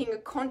you making a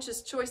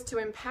conscious choice to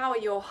empower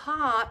your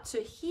heart to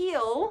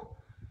heal,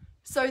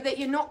 so that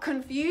you're not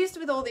confused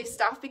with all this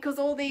stuff, because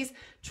all these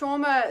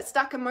trauma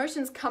stuck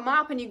emotions come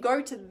up and you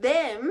go to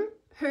them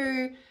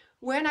who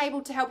weren't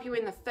able to help you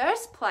in the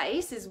first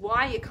place, is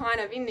why you're kind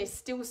of in this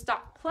still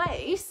stuck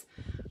place,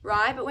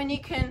 right? But when you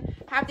can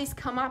have this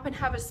come up and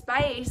have a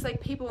space, like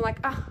people are like,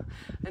 oh,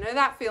 I know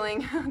that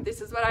feeling.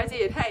 This is what I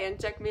did. Hey,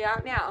 and check me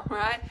out now,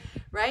 right?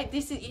 Right?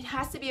 It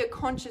has to be a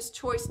conscious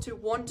choice to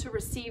want to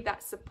receive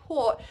that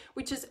support,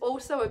 which is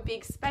also a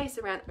big space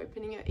around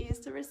opening your ears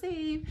to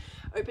receive,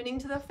 opening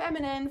to the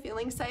feminine,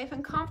 feeling safe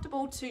and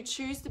comfortable to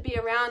choose to be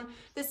around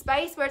the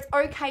space where it's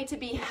okay to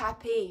be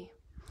happy.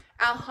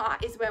 Our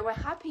heart is where we're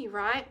happy,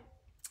 right?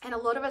 And a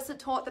lot of us are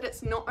taught that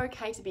it's not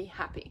okay to be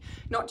happy,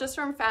 not just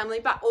from family,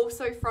 but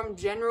also from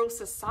general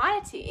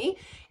society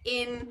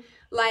in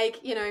like,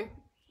 you know,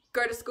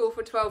 go to school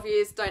for 12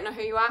 years, don't know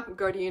who you are,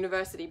 go to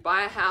university,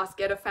 buy a house,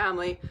 get a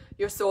family,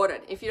 you're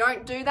sorted. If you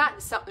don't do that,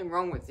 there's something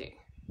wrong with you,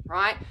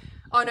 right?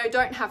 Oh no,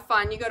 don't have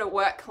fun. You got to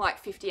work like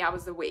 50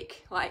 hours a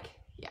week. Like,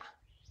 yeah,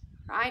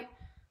 right?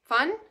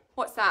 Fun?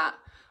 What's that?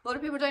 A lot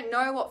of people don't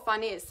know what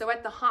fun is. So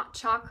at the heart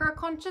chakra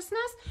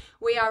consciousness,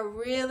 we are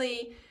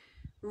really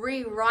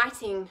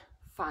rewriting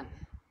fun.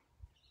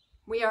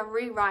 We are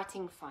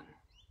rewriting fun.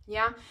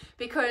 Yeah?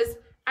 Because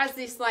as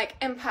this like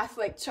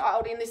empathic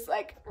child in this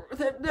like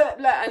blah, blah,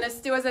 blah, and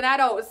still as an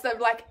adult, it's the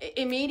like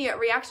immediate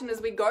reaction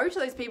as we go to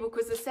those people,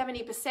 because the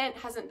 70%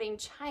 hasn't been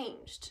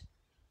changed,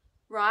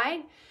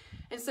 right?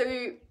 And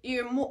so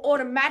you more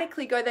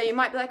automatically go there. You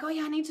might be like, oh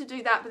yeah, I need to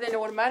do that. But then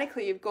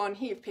automatically you've gone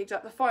here, you've picked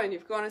up the phone,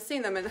 you've gone and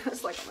seen them. And then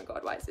it's like, oh my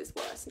God, why is this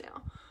worse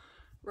now?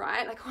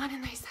 Right? Like, why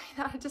didn't they say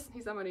that? I just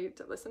need somebody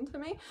to listen to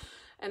me.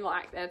 And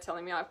like, they're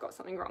telling me I've got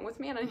something wrong with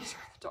me and I need to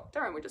go to the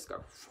doctor, and we just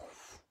go.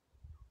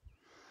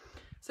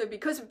 So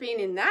because we've been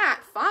in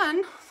that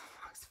fun,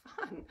 it's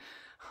fun.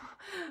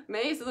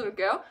 Me as a little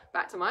girl,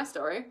 back to my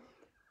story.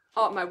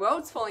 Oh, my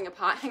world's falling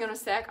apart. Hang on a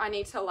sec. I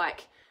need to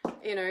like,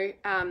 you know,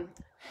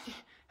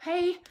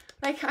 hey,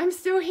 like, I'm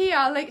still here.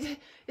 Like,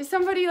 is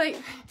somebody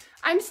like,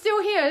 I'm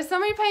still here. Is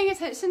somebody paying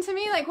attention to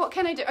me? Like, what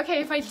can I do?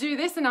 Okay, if I do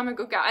this, then I'm a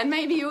good girl. And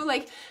maybe you'll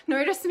like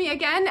notice me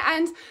again.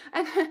 And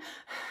I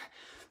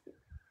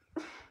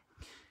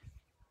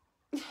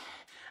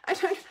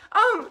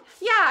don't,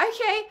 yeah,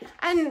 okay.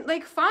 And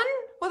like fun?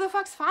 What the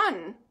fuck's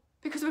fun?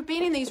 Because we've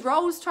been in these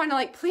roles trying to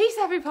like please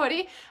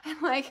everybody.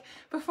 And like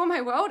before my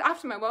world,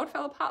 after my world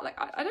fell apart, like,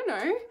 I don't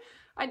know.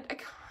 I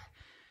can't.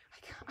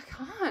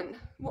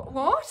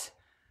 What?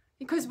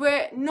 Because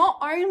we're not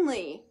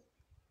only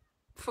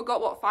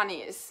forgot what fun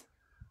is,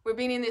 we've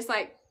been in this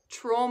like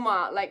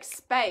trauma like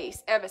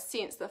space ever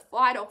since. The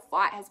flight or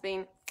fight has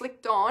been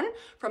flicked on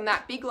from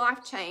that big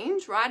life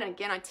change, right? And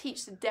again, I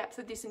teach the depth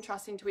of this in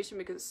Trust Intuition,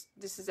 because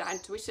this is our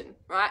intuition,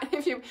 right?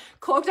 If you're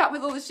clogged up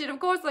with all this shit,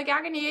 of course, like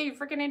how can you hear your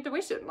freaking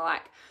intuition?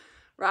 Like,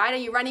 right? Are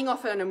you running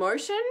off an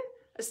emotion,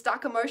 a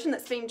stuck emotion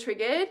that's been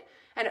triggered?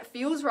 And it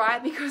feels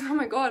right because, oh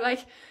my God,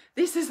 like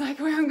this is like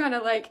where I'm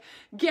gonna like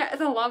get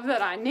the love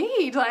that I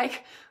need,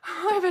 like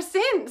ever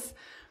since.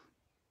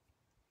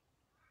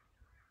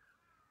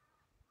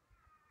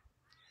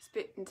 It's a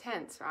bit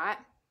intense, right?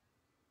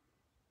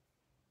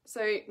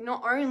 So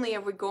not only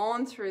have we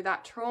gone through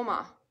that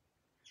trauma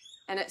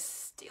and it's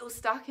still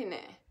stuck in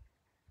there,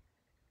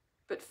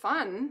 but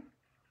fun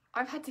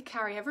I've had to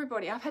carry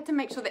everybody. I've had to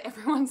make sure that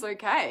everyone's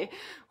okay.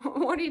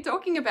 What are you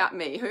talking about,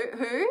 me?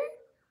 Who?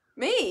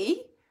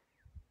 Me?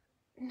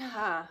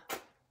 Nah.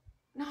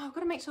 No, I've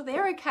got to make sure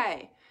they're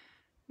okay.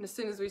 And as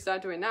soon as we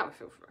start doing that, we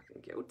feel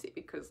fucking guilty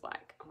because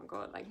like, oh my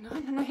God, like, no,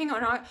 hang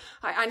on.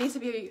 I need to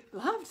be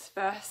loved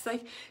first.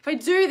 Like, if I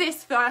do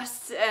this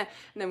first, and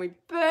then we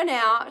burn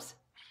out,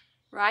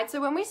 right? So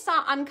when we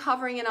start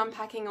uncovering and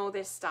unpacking all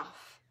this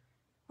stuff,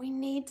 we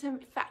need to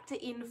factor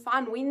in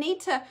fun. We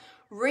need to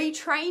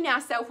retrain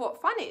ourselves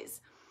what fun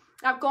is.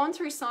 I've gone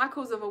through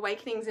cycles of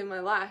awakenings in my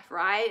life,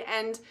 right?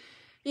 And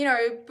you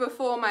know,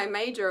 before my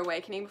major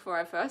awakening, before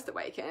I first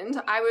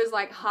awakened, I was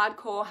like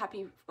hardcore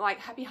happy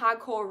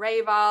hardcore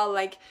raver,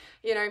 like,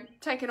 you know,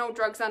 taking all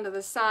drugs under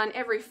the sun,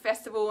 every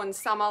festival and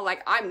summer,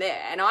 like I'm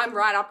there and I'm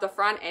right up the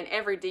front, and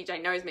every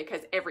DJ knows me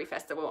because every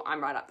festival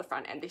I'm right up the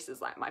front and this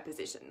is like my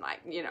position, like,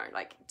 you know,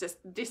 like just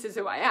this is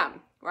who I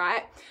am,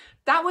 right?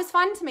 That was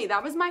fun to me.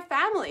 That was my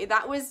family.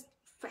 That was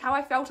how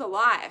I felt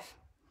alive.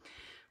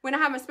 When I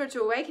had my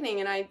spiritual awakening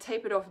and I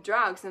tapered off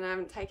drugs, and I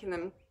haven't taken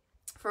them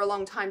for a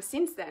long time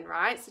since then,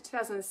 right? So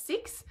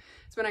 2006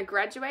 is when I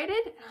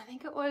graduated, and I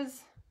think it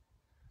was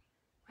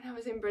when I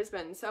was in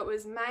Brisbane. So it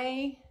was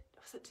May,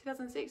 was it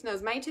 2006? No, it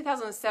was May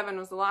 2007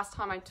 was the last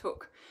time I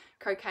took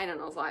cocaine,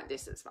 and I was like,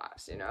 this is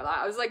fucked, you know, like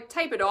I was like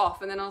tapered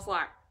off, and then I was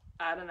like,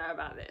 I don't know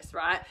about this,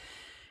 right?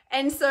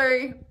 And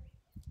so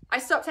I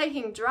stopped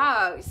taking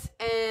drugs,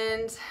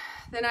 and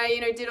then I,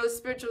 you know, did all the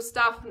spiritual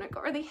stuff, and it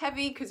got really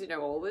heavy because, you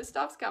know, all this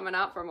stuff's coming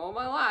up from all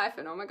my life,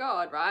 and oh my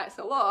God, right? It's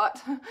a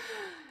lot.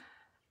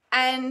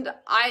 And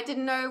I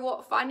didn't know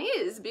what fun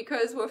is,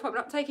 because well, if I'm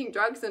not taking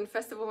drugs and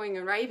festivaling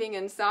and raving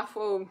and stuff,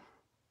 well,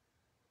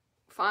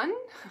 fun,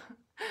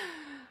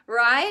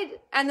 right?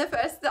 And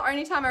the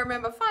only time I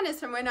remember fun is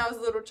from when I was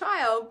a little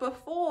child,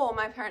 before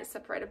my parents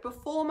separated,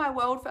 before my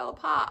world fell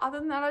apart. Other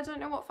than that, I don't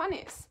know what fun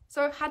is.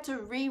 So I've had to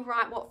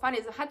rewrite what fun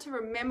is. I've had to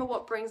remember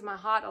what brings my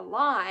heart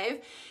alive.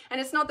 And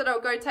it's not that I'll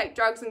go take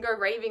drugs and go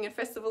raving and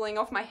festivaling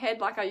off my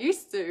head like I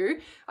used to.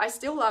 I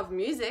still love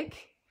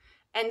music.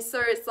 And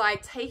so it's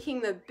like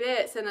taking the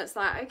bits, and it's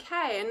like,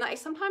 okay, and like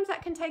sometimes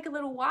that can take a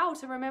little while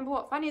to remember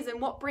what fun is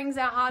and what brings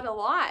our heart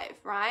alive,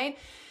 right?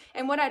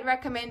 And what I'd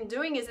recommend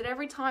doing is that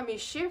every time you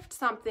shift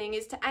something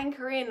is to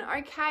anchor in,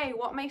 okay,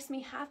 what makes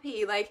me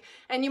happy? Like,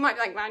 and you might be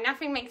like, well,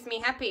 nothing makes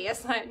me happy.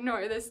 It's like,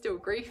 no, there's still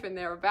grief in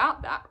there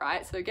about that,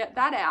 right? So get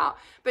that out,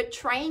 but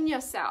train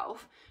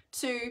yourself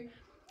to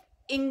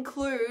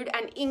include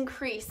and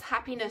increase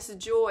happiness,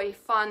 joy,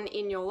 fun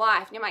in your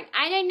life. And you're like,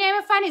 I don't know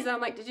what fun is. And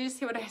I'm like, did you just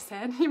hear what I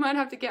said? You might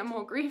have to get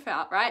more grief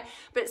out, right?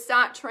 But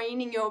start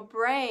training your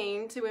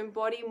brain to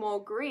embody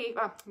more grief.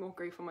 Oh, more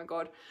grief, oh my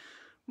God.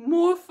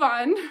 More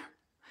fun.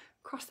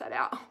 Cross that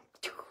out.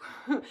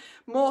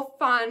 More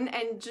fun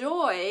and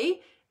joy,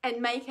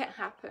 and make it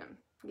happen.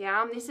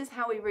 Yeah, and this is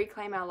how we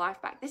reclaim our life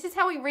back. This is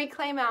how we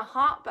reclaim our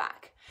heart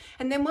back.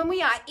 And then when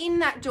we are in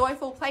that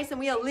joyful place and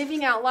we are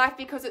living our life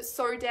because it's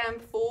so damn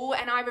full,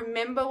 and I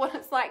remember what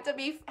it's like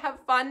to have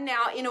fun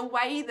now in a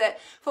way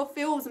that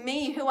fulfills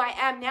me, who I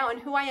am now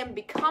and who I am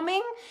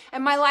becoming.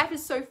 And my life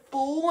is so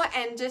full,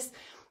 and just,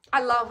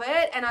 I love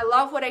it, and I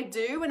love what I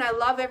do, and I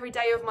love every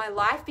day of my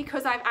life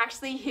because I've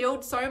actually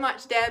healed so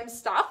much damn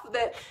stuff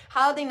that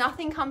hardly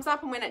nothing comes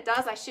up, and when it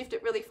does, I shift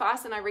it really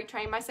fast and I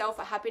retrain myself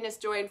for happiness,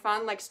 joy, and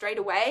fun like straight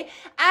away.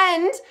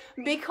 And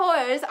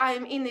because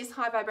I'm in this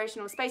high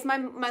vibrational space,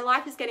 my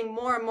life is getting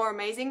more and more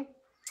amazing.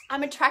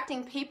 I'm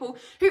attracting people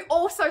who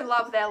also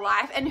love their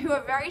life and who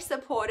are very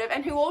supportive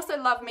and who also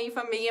love me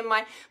for me and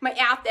my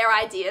out there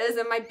ideas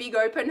and my big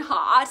open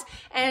heart,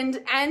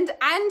 and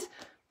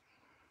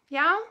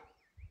yeah.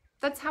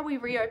 That's how we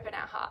reopen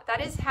our heart.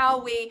 That is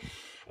how we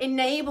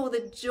enable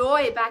the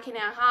joy back in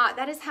our heart.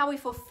 That is how we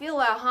fulfill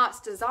our heart's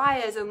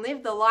desires and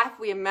live the life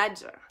we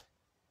imagine.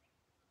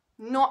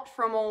 Not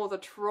from all the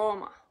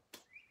trauma.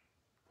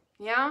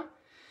 Yeah?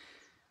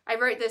 I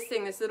wrote this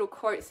thing, this little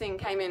quote thing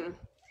came in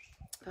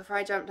before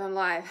I jumped on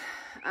live.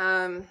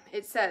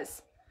 It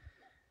says,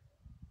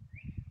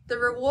 the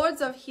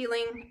rewards of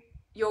healing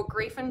your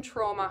grief and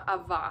trauma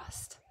are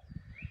vast,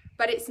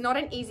 but it's not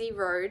an easy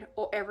road,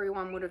 or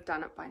everyone would have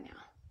done it by now.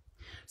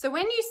 So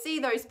when you see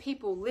those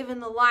people living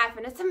the life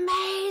and it's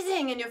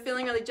amazing, and you're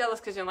feeling really jealous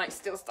because you're like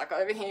still stuck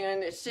over here in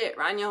this shit,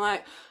 right? And you're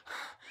like,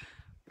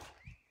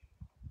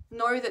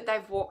 know that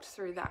they've walked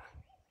through that.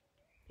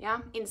 Yeah?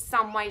 In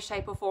some way,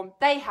 shape or form,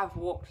 they have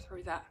walked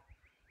through that.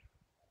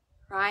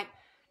 Right?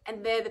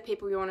 And they're the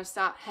people you want to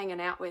start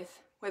hanging out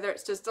with, whether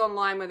it's just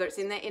online, whether it's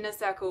in their inner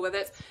circle,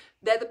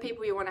 they're the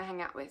people you want to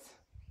hang out with.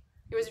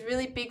 It was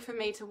really big for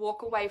me to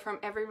walk away from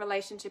every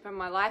relationship in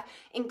my life,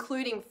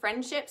 including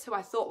friendships who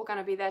I thought were going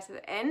to be there to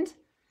the end,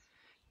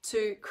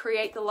 to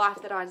create the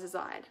life that I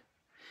desired.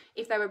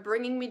 If they were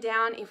bringing me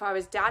down, if I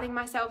was doubting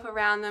myself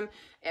around them,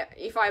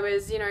 if I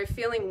was,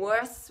 feeling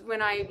worse when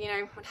I,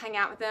 would hang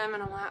out with them,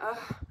 and I'm like,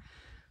 oh,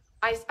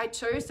 I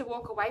chose to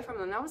walk away from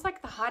them. That was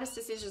like the hardest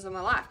decisions of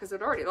my life because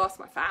I'd already lost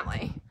my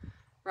family,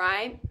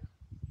 right?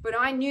 But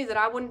I knew that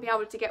I wouldn't be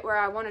able to get where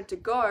I wanted to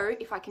go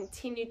if I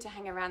continued to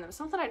hang around them. It's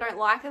not that I don't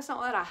like them, it's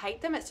not that I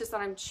hate them, it's just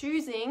that I'm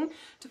choosing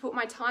to put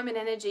my time and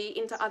energy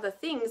into other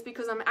things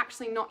because I'm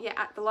actually not yet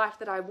at the life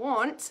that I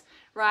want,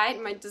 right?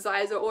 My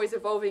desires are always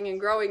evolving and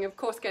growing, of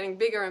course, getting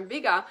bigger and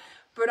bigger,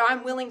 but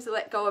I'm willing to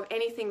let go of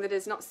anything that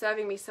is not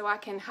serving me so I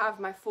can have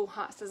my full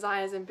heart's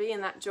desires and be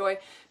in that joy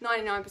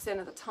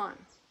 99% of the time.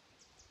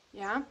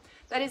 Yeah?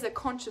 That is a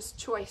conscious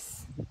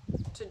choice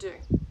to do.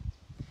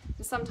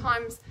 And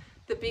sometimes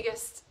the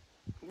biggest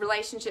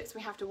relationships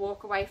we have to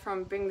walk away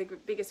from bring the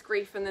biggest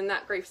grief, and then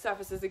that grief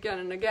surfaces again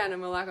and again,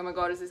 and we're like, oh my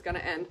God, is this going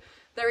to end?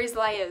 There is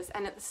layers,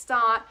 and at the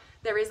start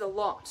there is a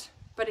lot,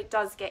 but it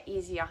does get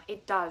easier.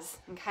 It does,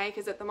 okay?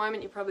 Because at the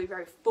moment you're probably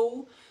very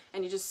full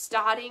and you're just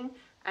starting,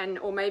 and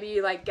or maybe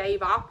you like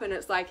gave up and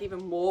it's like even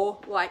more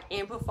like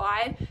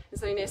amplified, and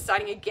so you're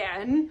starting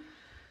again.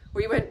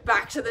 We went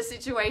back to the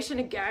situation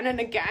again and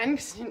again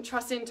because I didn't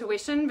trust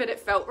intuition, but it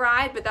felt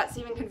right. But that's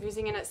even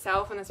confusing in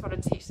itself, and that's what I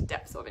teach the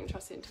depths of in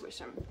trust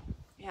intuition.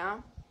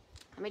 Yeah?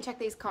 Let me check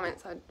these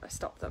comments. I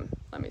stopped them.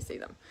 Let me see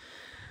them.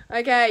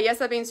 Okay,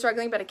 yes, I've been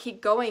struggling, but I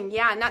keep going.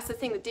 Yeah, and that's the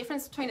thing. The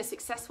difference between a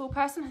successful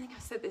person, I think I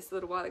said this a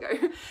little while ago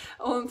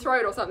on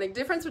throat or something.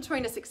 Difference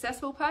between a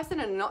successful person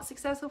and a not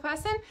successful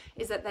person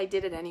is that they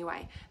did it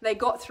anyway. They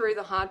got through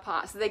the hard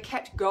parts. They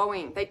kept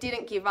going. They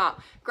didn't give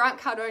up. Grant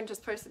Cardone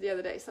just posted the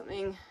other day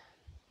something,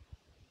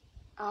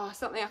 I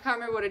can't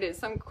remember what it is,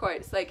 some quote.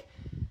 It's like,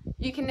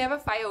 you can never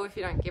fail if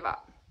you don't give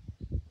up.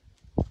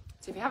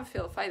 So if you have a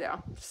feel of failure,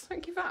 just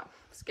don't give up.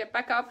 Just get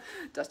back up,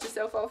 dust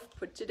yourself off,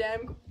 put your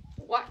damn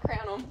white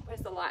crown on.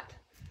 Where's the light?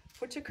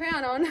 Put your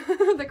crown on,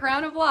 the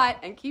crown of light,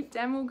 and keep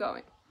damn well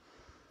going.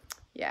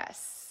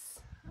 Yes.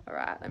 All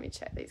right, let me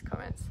check these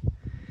comments.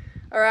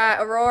 All right,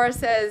 Aurora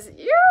says,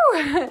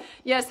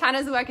 yes,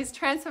 Hannah's work is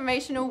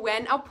transformational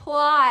when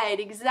applied.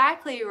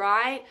 Exactly,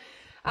 right?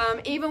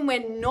 Even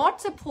when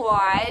not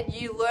applied,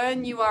 you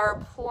learn you are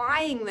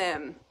applying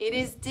them. It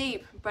is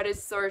deep, but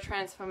it's so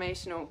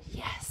transformational.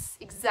 Yes,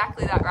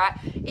 exactly that, right?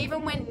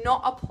 Even when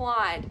not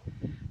applied,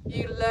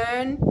 you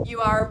learn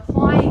you are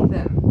applying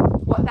them.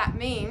 What that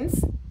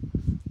means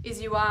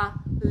is you are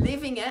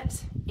living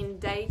it in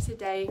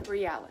day-to-day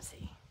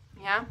reality.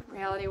 Yeah,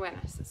 reality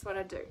awareness. That's what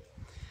I do.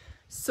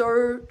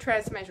 So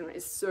transformational.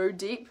 It's so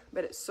deep,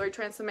 but it's so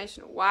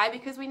transformational. Why?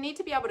 Because we need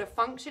to be able to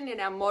function in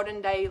our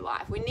modern day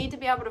life. We need to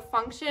be able to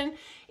function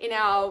in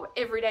our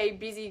everyday,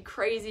 busy,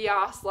 crazy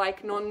ass,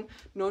 like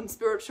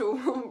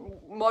non-spiritual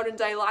modern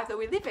day life that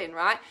we live in,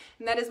 right?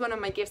 And that is one of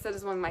my gifts. That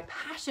is one of my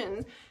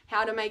passions,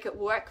 how to make it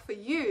work for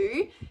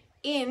you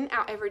in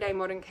our everyday,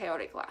 modern,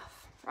 chaotic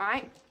life,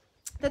 right?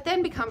 That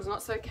then becomes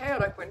not so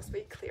chaotic once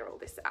we clear all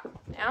this out.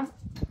 Yeah.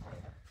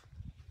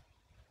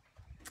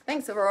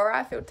 Thanks, Aurora.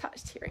 I feel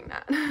touched hearing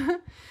that.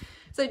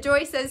 So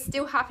Joy says,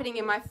 still happening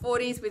in my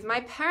 40s with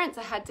my parents.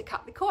 I had to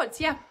cut the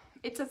cords. Yeah,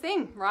 it's a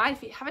thing, right?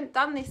 If you haven't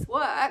done this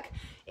work,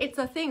 it's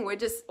a thing. We're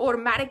just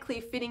automatically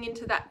fitting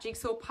into that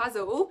jigsaw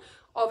puzzle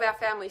of our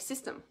family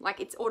system.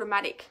 Like, it's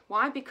automatic.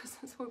 Why? Because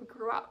that's where we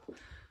grew up.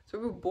 That's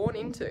what we were born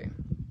into.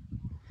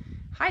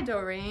 Hi,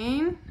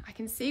 Doreen. I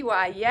can see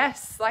why.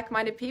 Yes,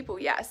 like-minded people.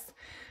 Yes.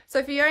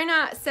 So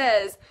Fiona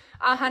says,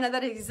 Hannah,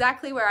 that is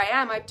exactly where I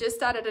am. I've just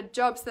started a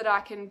job so that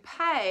I can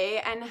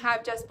pay and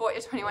have just bought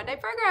your 21-day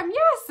program.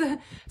 Yes.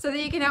 So that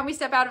you can help me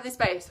step out of this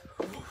space.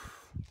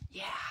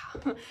 Yeah.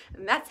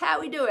 And that's how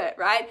we do it,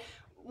 right?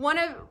 One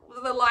of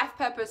the life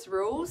purpose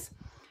rules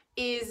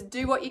is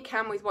do what you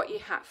can with what you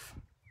have.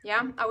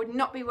 Yeah. I would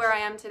not be where I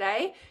am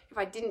today if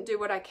I didn't do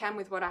what I can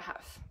with what I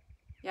have.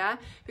 Yeah,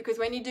 because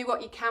when you do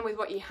what you can with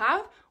what you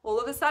have, all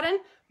of a sudden,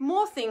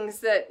 more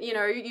things that, you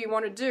know, you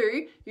want to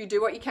do, you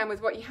do what you can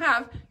with what you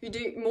have, you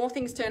do more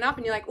things turn up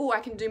and you're like, oh, I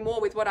can do more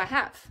with what I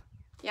have.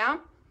 Yeah,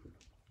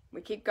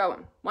 we keep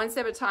going. One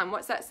step at a time.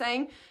 What's that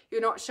saying?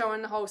 You're not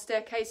showing the whole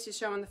staircase, you're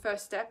showing the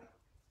first step.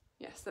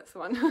 Yes, that's the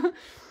one.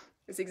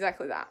 It's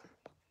exactly that.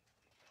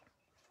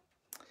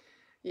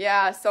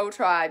 Yeah, Soul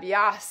Tribe.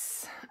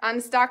 Yes.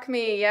 Unstuck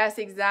me. Yes,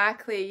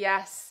 exactly.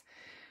 Yes.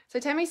 So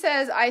Tammy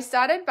says, I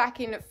started back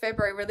in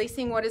February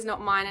releasing what is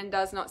not mine and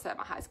does not set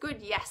my highs. Good,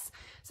 yes.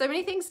 So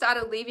many things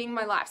started leaving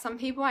my life. Some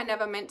people I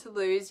never meant to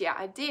lose. Yeah,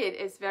 I did.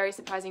 It's very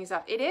surprising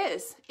stuff. It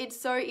is. It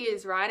so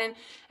is, right?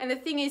 And the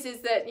thing is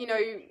that, you know,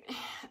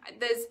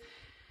 there's,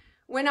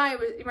 when I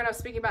was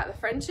speaking about the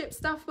friendship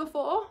stuff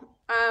before,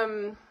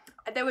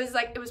 there was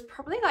like, it was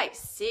probably like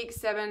 6,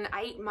 7,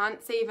 8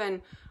 months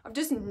even of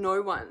just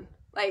no one.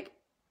 Like,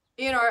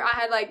 you know, I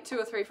had like 2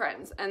 or 3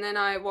 friends and then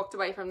I walked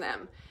away from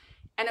them.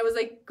 And it was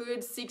like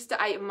good 6 to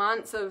 8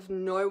 months of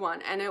no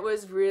one. And it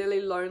was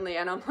really lonely.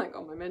 And I'm like,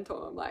 oh, my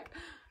mentor, I'm like,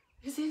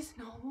 is this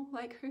normal?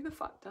 Like, who the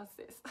fuck does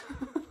this?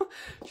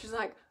 She's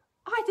like,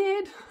 I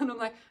did. And I'm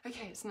like,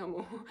 okay, it's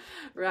normal,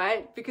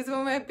 right? Because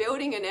when we're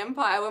building an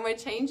empire, when we're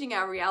changing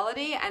our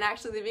reality and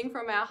actually living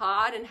from our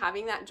heart and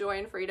having that joy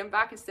and freedom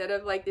back instead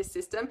of like this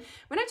system.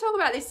 When I talk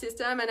about this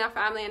system and our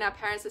family and our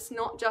parents, it's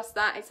not just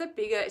that. It's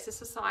a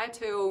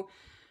societal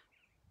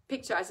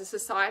picture. It's a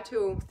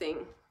societal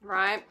thing.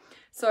 right?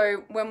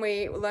 So when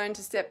we learn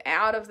to step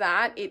out of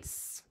that,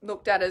 it's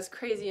looked at as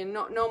crazy and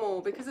not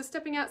normal because it's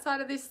stepping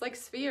outside of this like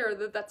sphere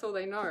that's all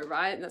they know,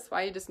 right? And that's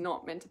why you're just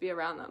not meant to be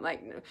around them.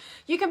 Like,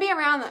 you can be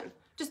around them,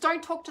 just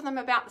don't talk to them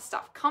about the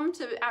stuff. Come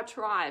to our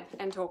tribe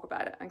and talk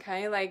about it,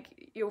 okay?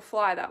 Like, you'll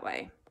fly that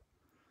way.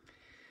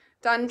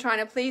 Done trying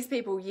to please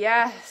people.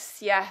 Yes,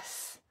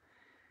 yes.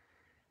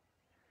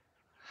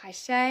 Hi,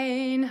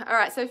 Shane. All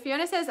right, so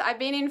Fiona says, I've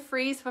been in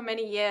freeze for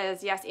many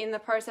years. Yes, in the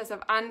process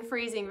of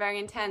unfreezing, very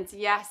intense.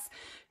 Yes,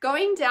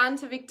 going down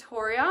to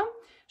Victoria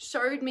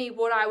showed me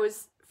what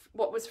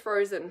was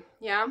frozen,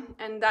 yeah?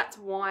 And that's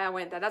why I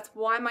went there. That's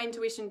why my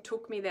intuition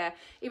took me there.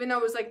 Even though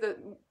it was like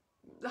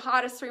the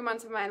hardest 3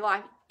 months of my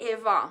life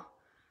ever,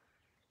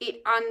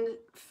 it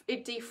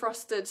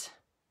defrosted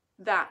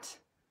that,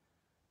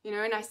 you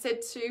know? And I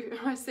said to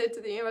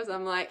the universe,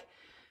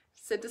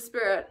 said to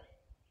Spirit,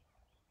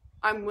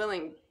 I'm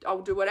willing,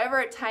 I'll do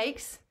whatever it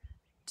takes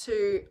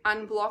to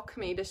unblock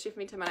me, to shift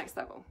me to my next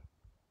level.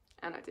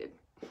 And I did.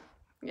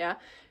 Yeah.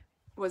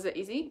 Was it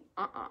easy?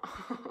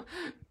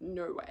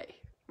 No way.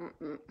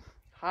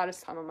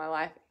 Hardest time of my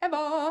life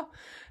ever.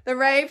 The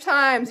rave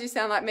times. You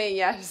sound like me.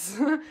 Yes.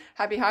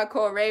 Happy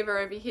hardcore raver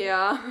over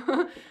here.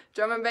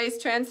 Drum and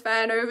bass trance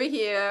fan over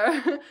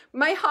here.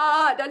 My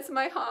heart. That's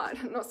my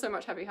heart. Not so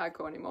much happy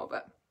hardcore anymore,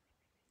 but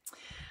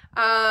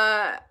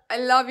I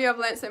love you. I've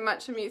learned so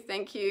much from you.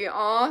 Thank you.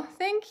 Oh,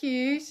 thank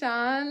you,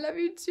 Sean. Love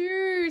you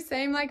too.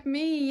 Same like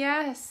me.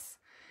 Yes.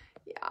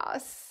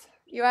 Yes.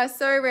 You are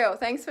so real.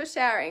 Thanks for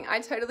sharing.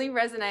 I totally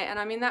resonate, and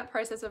I'm in that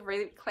process of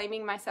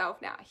reclaiming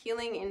myself now.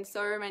 Healing in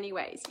so many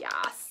ways.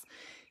 Yes.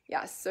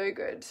 Yes. So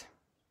good.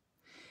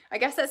 I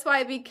guess that's why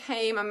I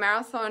became a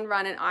marathon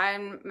run and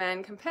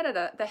Ironman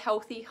competitor, the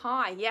healthy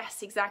high.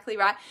 Yes, exactly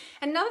right.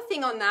 Another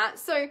thing on that.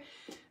 So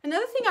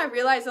another thing I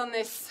realized on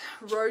this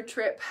road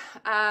trip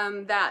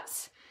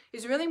that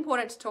is really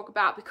important to talk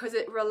about because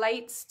it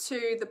relates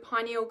to the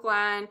pineal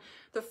gland,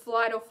 the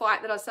flight or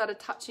fight that I started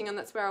touching on.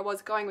 That's where I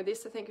was going with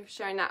this. I think of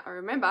sharing that. I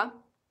remember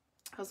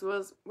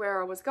was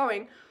where I was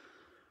going.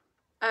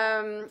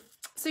 So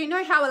you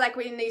know how like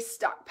we're in these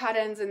stuck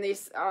patterns and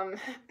this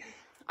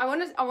I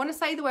want to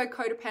say the word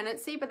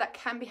codependency, but that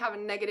can have a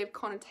negative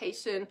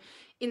connotation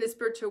in the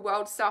spiritual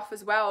world stuff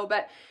as well.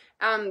 But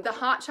the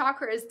heart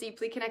chakra is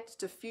deeply connected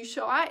to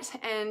fuchsite,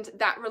 and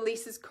that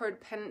releases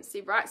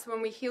codependency, right? So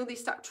when we heal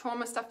this stuff,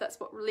 trauma stuff, that's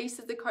what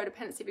releases the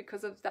codependency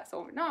because of that's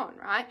all known,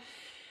 right?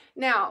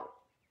 Now,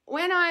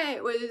 when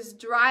I was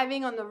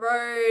driving on the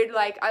road,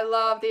 like I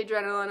love the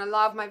adrenaline, I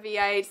love my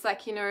V8s,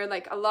 like, you know,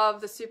 like I love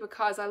the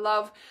supercars, I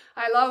love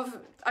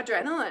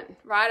adrenaline,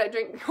 right? I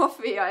drink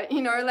coffee,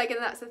 you know, like,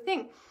 and that's the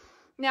thing.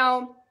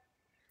 Now,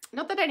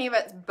 not that any of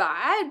it's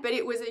bad, but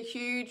it was a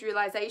huge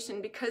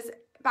realization because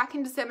back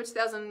in December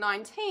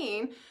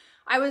 2019,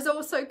 I was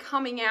also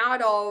coming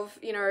out of,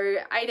 you know,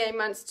 18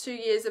 months, 2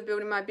 years of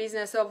building my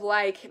business of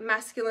like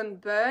masculine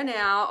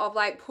burnout, of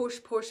like push,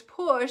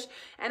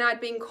 and I'd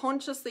been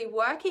consciously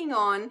working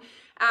on,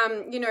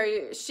 you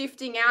know,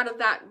 shifting out of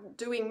that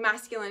doing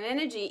masculine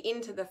energy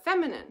into the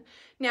feminine.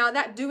 Now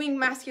that doing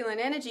masculine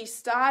energy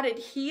started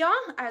here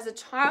as a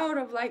child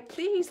of like,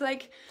 please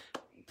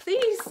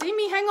see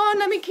me, hang on,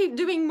 let me keep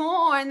doing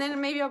more and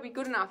then maybe I'll be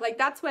good enough. Like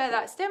that's where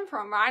that stemmed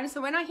from, right? And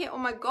so when I hit all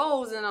my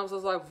goals and I was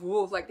like,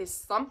 whoa, like this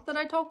slump that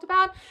I talked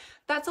about,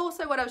 that's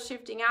also what I was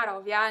shifting out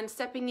of, yeah, and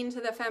stepping into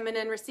the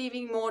feminine,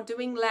 receiving more,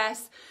 doing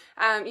less,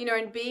 you know,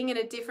 and being in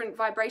a different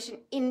vibration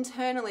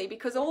internally,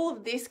 because all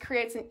of this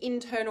creates an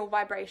internal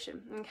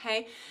vibration,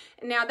 okay?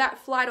 And now that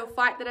flight or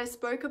fight that I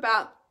spoke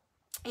about,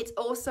 it's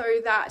also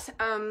that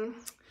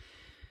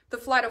the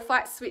flight or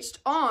fight switched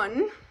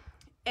on,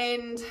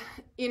 and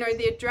you know,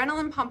 the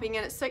adrenaline pumping,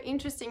 and it's so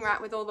interesting,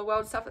 right, with all the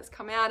world stuff that's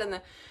come out and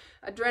the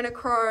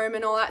adrenochrome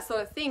and all that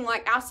sort of thing.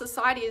 Like our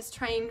society is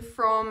trained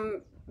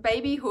from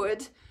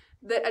babyhood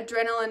that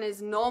adrenaline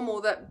is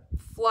normal, that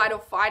flight or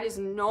fight is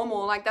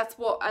normal. Like that's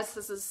what us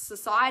as a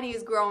society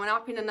is growing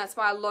up in, and that's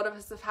why a lot of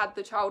us have had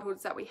the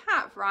childhoods that we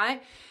have,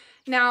 right?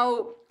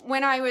 Now,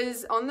 when I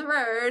was on the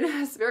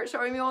road, Spirit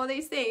showing me all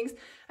these things,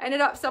 I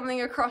ended up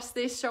stumbling across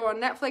this show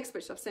on Netflix,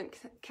 which I've since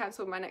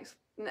cancelled my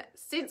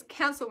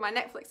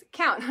Netflix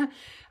account.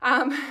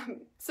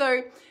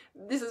 So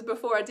this is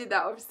before I did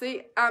that,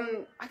 obviously.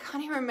 I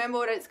can't even remember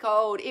what it's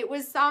called. It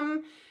was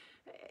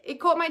it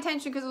caught my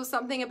attention because it was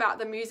something about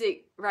the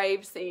music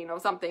rave scene or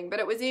something, but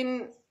it was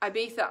in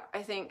Ibiza,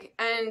 I think.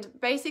 And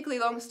basically,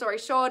 long story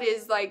short,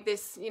 is like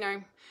this, you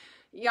know,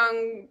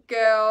 young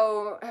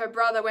girl, her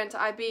brother went to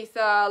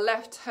Ibiza,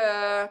 left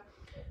her,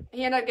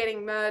 he ended up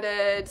getting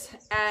murdered,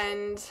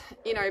 and,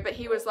 you know, but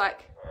he was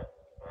like,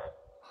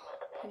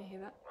 can you hear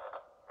that?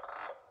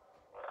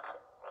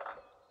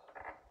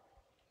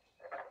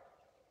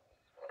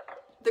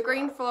 The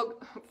green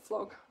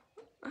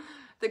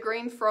the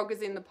green frog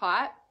is in the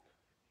pipe.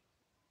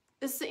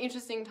 This is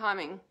interesting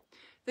timing.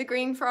 The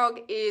green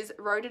frog is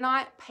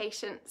rhodonite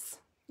patience.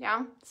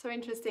 Yeah, so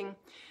interesting.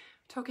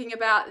 talking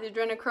about the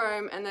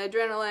adrenochrome and the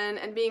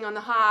adrenaline and being on the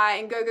high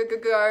and go, go, go,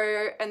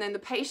 go. And then the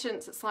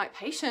patience, it's like,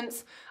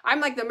 patience? I'm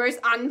like the most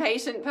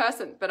unpatient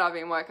person, but I've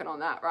been working on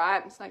that,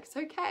 right? It's like, it's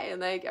okay.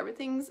 Like,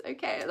 everything's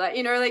okay. Like,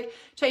 you know, like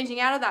changing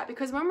out of that,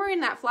 because when we're in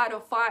that flight or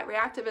fight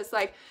reactive, it's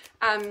like,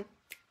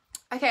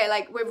 okay,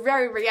 like we're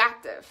very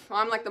reactive.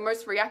 I'm like the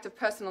most reactive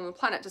person on the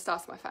planet. Just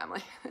ask my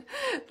family.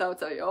 They'll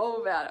tell you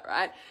all about it,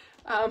 right?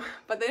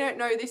 But they don't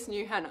know this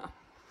new Hannah.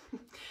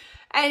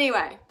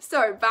 Anyway,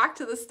 so back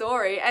to the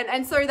story.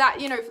 And so that,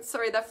 you know,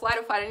 sorry, the flight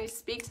or fight, I need to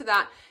speak to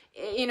that,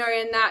 you know,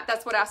 and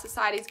that's what our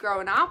society's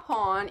growing up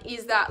on,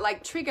 is that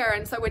like trigger.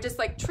 And so we're just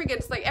like triggered.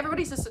 It's like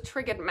everybody's just a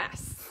triggered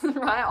mess,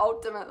 right?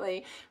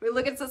 Ultimately, we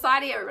look at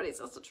society, everybody's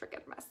just a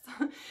triggered mess.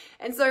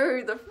 And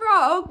so the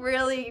frog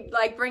really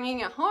like bringing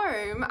it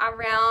home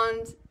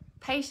around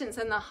patience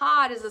and the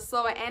heart is a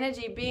slower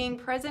energy. Being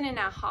present in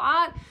our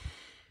heart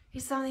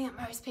is something that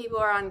most people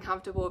are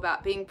uncomfortable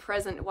about, being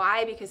present.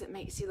 Why? Because it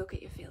makes you look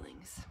at your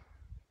feelings.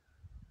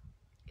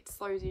 It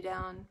slows you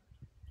down.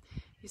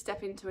 You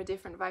step into a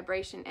different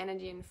vibration,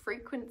 energy, and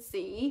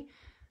frequency.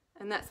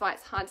 And that's why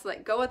it's hard to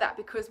let go of that,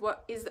 because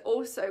what is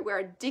also, we're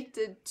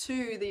addicted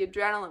to the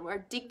adrenaline. We're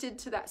addicted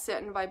to that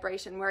certain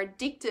vibration. We're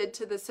addicted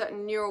to the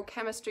certain neural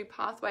chemistry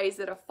pathways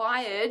that are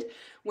fired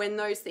when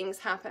those things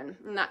happen.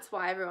 And that's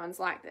why everyone's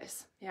like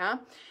this, yeah?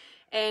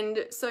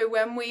 And so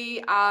when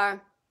we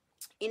are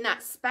in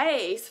that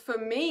space, for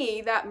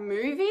me, that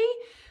movie,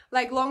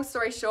 like, long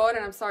story short,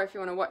 and I'm sorry if you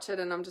want to watch it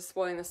and I'm just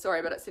spoiling the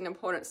story, but it's an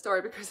important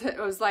story because it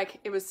was like,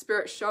 it was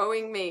spirit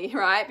showing me,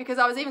 right? Because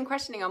I was even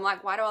questioning, I'm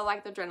like, why do I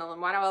like the adrenaline?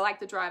 Why do I like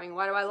the driving?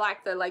 Why do I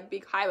like the like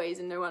big highways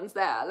and no one's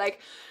there?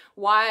 Like,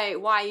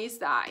 why is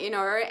that, you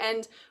know?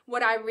 And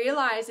what I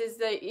realized is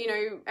that, you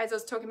know, as I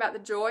was talking about the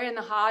joy and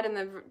the heart and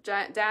the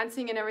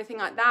dancing and everything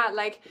like that,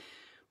 like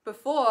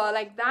before,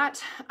 like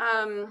that,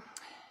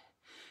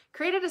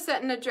 created a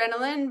certain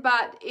adrenaline,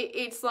 but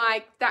it's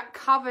like that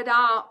covered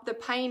up the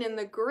pain and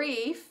the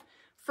grief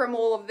from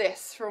all of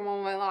this, from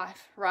all my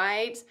life,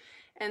 right?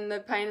 And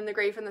the pain and the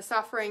grief and the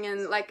suffering,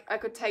 and like I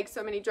could take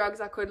so many drugs,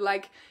 I could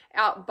like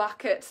out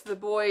bucket the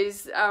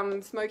boys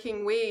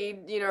smoking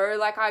weed, you know,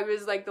 like I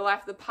was like the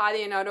life of the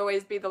party, and I'd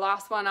always be the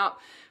last one up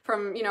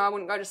from, you know, I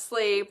wouldn't go to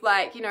sleep,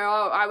 like, you know,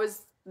 I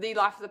was the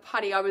life of the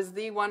party, I was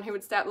the one who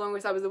would stay up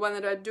longest, I was the one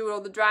that would do all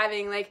the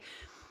driving, like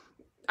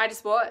I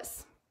just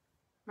was,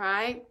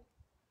 right?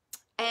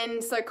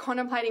 And so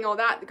contemplating all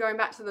that, going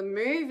back to the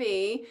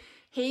movie,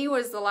 he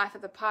was the life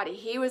of the party.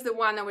 He was the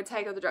one that would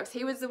take all the drugs.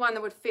 He was the one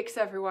that would fix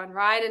everyone,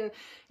 right? And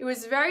it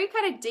was very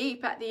kind of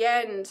deep at the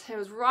end. It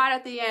was right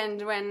at the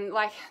end when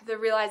like the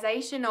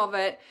realization of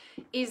it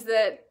is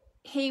that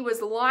he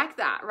was like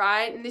that,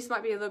 right? And this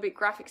might be a little bit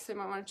graphic, so you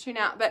might want to tune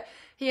out, but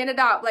he ended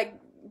up like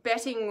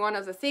betting one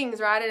of the things,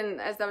 right? And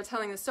as they were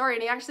telling the story,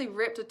 and he actually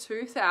ripped a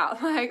tooth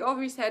out, like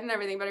off his head and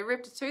everything, but he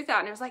ripped a tooth out,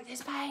 and it was like,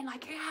 there's pain,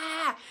 like,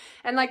 yeah.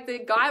 And like the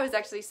guy was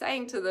actually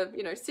saying to the,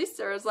 you know,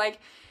 sister, it was like,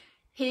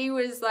 he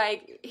was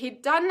like,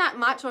 he'd done that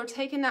much or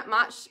taken that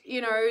much, you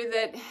know,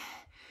 that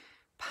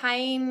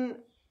pain,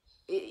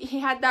 he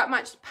had that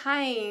much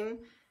pain,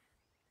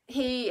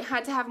 he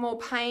had to have more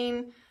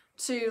pain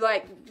to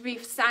like be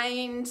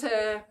sane,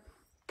 to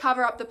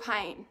cover up the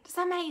pain. Does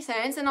that make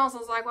sense? And I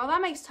was like, well,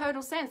 that makes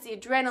total sense. The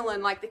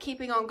adrenaline, like the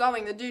keeping on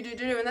going, the do,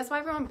 and that's why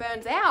everyone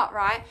burns out,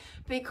 right?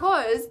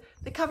 Because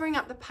they're covering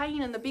up the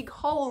pain and the big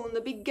hole and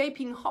the big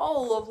gaping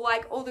hole of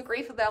like all the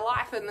grief of their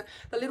life and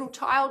the little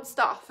child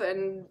stuff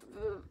and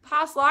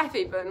past life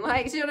even,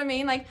 like, do you know what I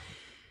mean? Like,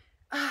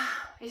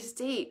 it's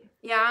deep,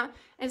 yeah?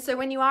 And so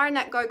when you are in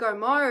that go-go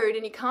mode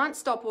and you can't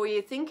stop all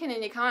you're thinking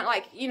and you can't,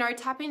 like, you know,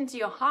 tap into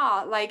your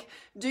heart, like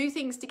do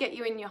things to get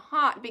you in your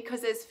heart,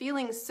 because there's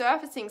feelings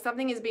surfacing,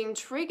 something is being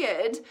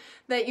triggered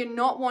that you're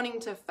not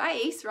wanting to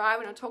face, right?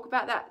 When I talk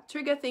about that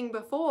trigger thing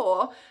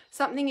before,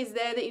 something is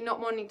there that you're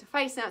not wanting to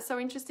face. Now it's so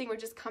interesting, we've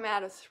just come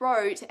out of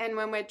throat, and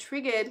when we're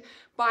triggered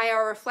by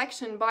our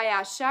reflection, by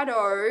our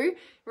shadow,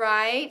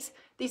 right?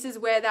 This is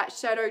where that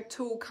shadow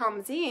tool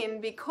comes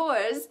in,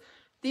 because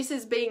this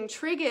is being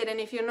triggered, and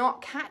if you're not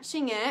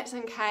catching it,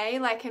 okay,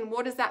 like, and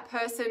what is that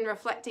person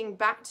reflecting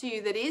back to you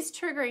that is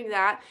triggering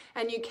that,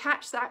 and you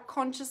catch that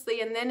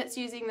consciously, and then it's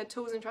using the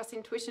tools and trust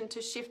intuition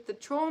to shift the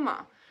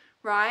trauma,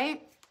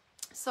 right?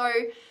 So,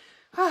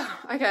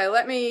 okay,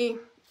 let me,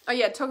 oh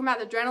yeah, talking about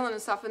the adrenaline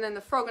and stuff, and then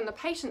the frog and the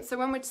patience. So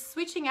when we're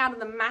switching out of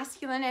the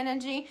masculine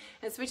energy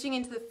and switching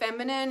into the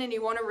feminine, and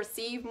you want to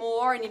receive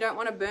more and you don't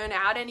want to burn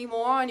out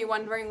anymore, and you're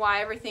wondering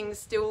why everything's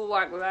still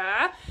like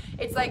blah,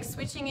 it's like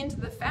switching into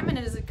the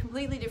feminine is a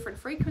completely different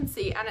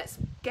frequency, and it's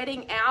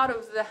getting out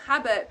of the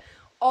habit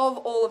of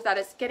all of that.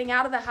 It's getting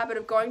out of the habit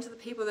of going to the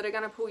people that are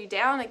going to pull you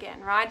down again,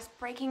 right? It's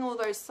breaking all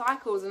those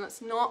cycles, and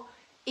it's not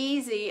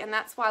easy, and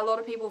that's why a lot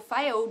of people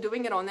fail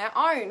doing it on their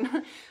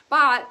own.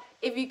 But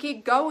if you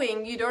keep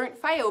going, you don't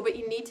fail, but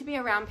you need to be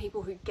around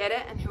people who get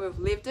it and who have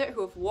lived it,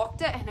 who have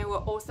walked it, and who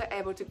are also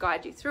able to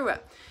guide you through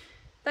it.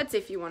 That's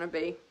if you want to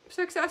be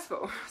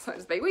successful, so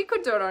to speak. We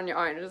could do it on your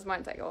own, it just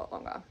might take a lot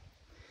longer.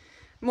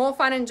 More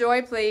fun and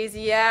joy, please.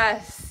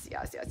 Yes.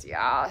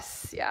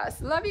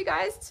 Love you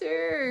guys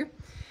too.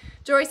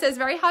 Joy says,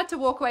 very hard to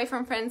walk away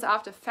from friends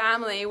after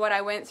family. What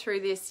I went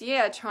through this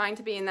year, trying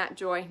to be in that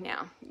joy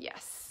now.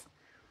 Yes.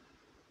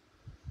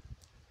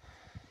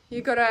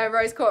 You got a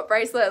rose quartz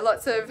bracelet,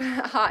 lots of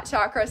heart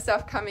chakra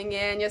stuff coming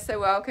in. You're so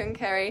welcome,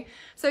 Kerry.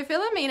 So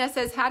Philomena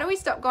says, how do we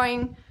stop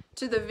going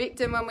to the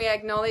victim when we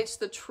acknowledge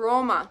the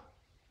trauma?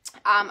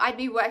 I'd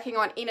be working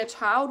on inner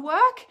child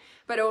work,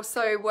 but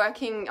also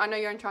working, I know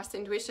you're in trust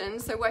intuition,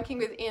 so working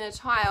with inner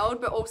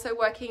child, but also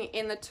working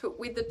in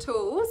with the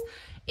tools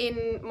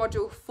in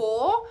module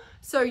 4.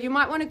 So you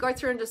might want to go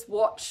through and just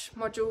watch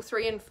module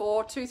 3 and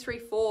 4, 2, 3,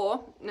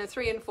 4, no,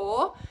 3 and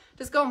 4.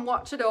 Just go and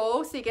watch it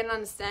all so you get an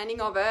understanding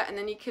of it, and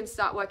then you can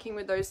start working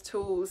with those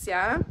tools,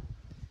 yeah?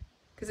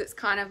 Because it's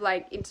kind of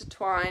like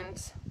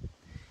intertwined.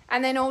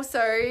 And then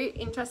also,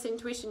 in trust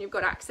intuition, you've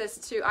got access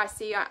to I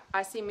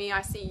see me,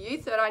 I see you,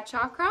 third eye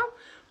chakra.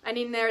 And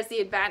in there is the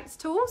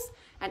advanced tools.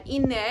 And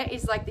in there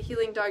is like the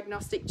healing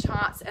diagnostic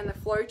charts and the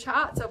flow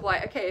charts of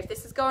like, okay, if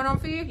this is going on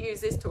for you,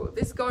 use this tool. If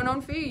this is going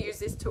on for you, use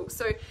this tool.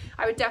 So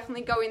I would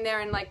definitely go in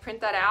there and like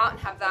print that out and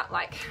have that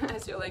like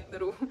as your like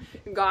little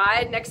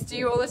guide next to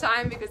you all the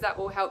time, because that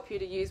will help you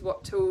to use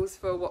what tools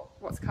for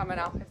what's coming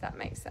up, if that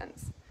makes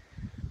sense.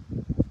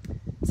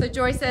 So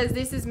Joy says,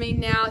 this is me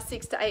now,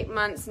 6 to 8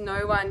 months,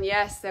 no one.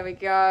 Yes, there we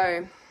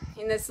go.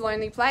 In this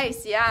lonely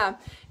place, yeah.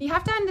 You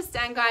have to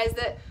understand, guys,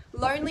 that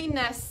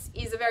loneliness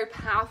is a very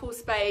powerful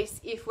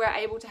space if we're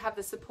able to have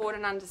the support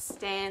and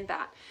understand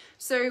that.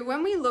 So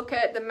when we look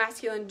at the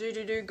masculine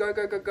do, go,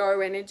 go, go,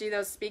 go energy that I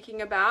was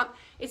speaking about,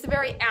 it's a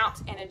very out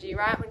energy,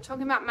 right? When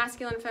talking about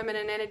masculine,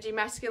 feminine energy,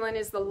 masculine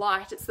is the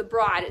light, it's the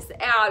bright, it's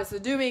the out, it's the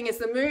doing, it's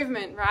the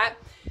movement, right?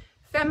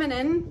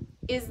 Feminine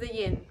is the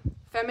yin.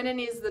 Feminine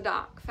is the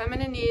dark.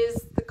 Feminine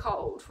is the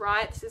cold,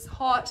 right? This is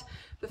hot.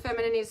 The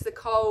feminine is the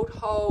cold,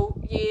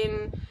 whole,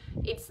 yin.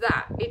 It's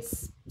that.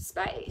 It's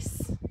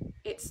space.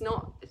 It's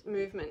not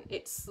movement.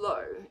 It's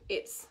slow.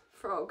 It's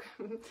frog.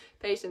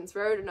 Patience,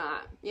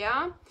 rhodonite.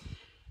 Yeah?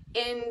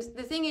 And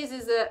the thing is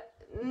that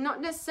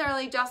not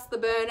necessarily just the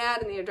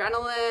burnout and the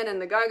adrenaline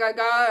and the go, go,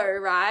 go,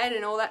 right?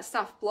 And all that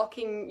stuff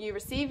blocking you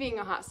receiving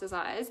your heart's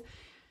desires.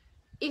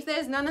 If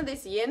there's none of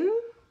this yin,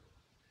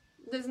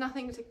 there's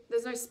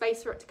no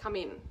space for it to come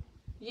in.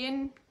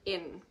 Yin,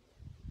 in.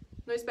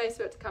 No space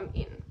for it to come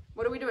in.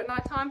 What do we do at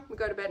nighttime? We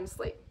go to bed and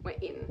sleep. We're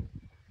in,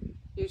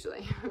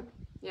 usually.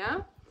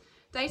 Yeah?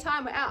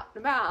 Daytime, we're out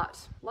and about.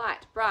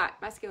 Light, bright,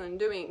 masculine,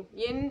 doing.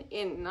 Yin,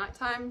 in.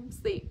 Nighttime,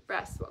 sleep,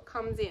 rest, what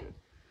comes in.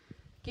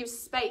 Gives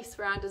space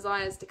for our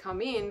desires to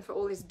come in for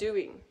all this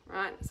doing,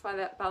 right? That's why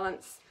that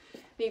balance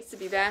needs to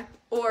be there.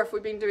 Or if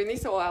we've been doing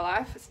this all our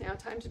life, it's now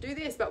time to do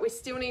this. But we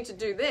still need to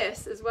do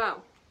this as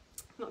well.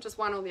 Not just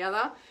one or the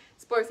other.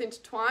 It's both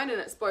intertwined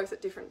and it's both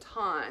at different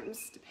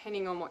times,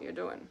 depending on what you're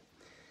doing.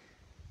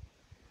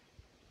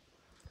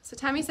 So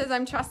Tammy says,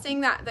 I'm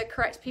trusting that the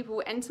correct people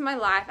will enter my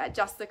life at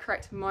just the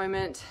correct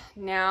moment.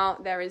 Now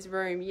there is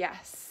room.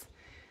 Yes.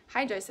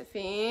 Hi,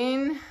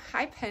 Josephine.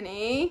 Hi,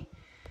 Penny.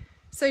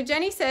 So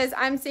Jenny says,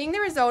 I'm seeing the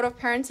result of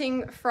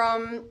parenting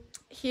from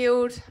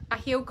a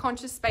healed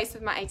conscious space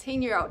with my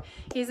 18-year-old.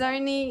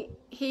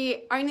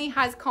 He only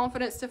has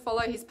confidence to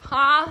follow his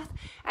path,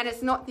 and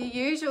it's not the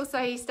usual, so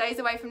he stays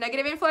away from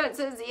negative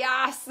influences.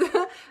 Yes,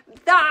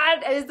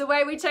 that is the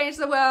way we change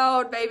the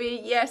world,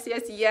 baby. Yes,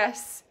 yes,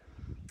 yes.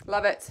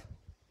 Love it.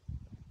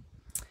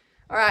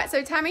 All right,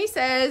 so Tammy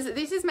says,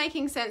 this is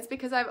making sense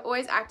because I've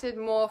always acted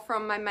more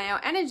from my male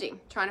energy,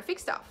 trying to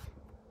fix stuff.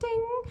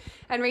 Ding.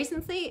 And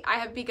recently I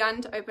have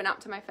begun to open up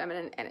to my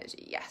feminine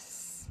energy.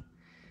 Yes.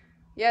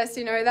 Yes,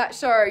 you know that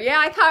show. Yeah,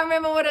 I can't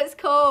remember what it's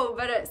called,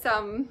 but it's,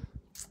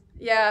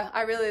 yeah,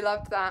 I really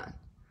loved that.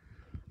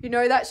 You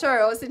know that show?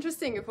 It was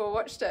interesting if we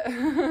watched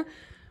it.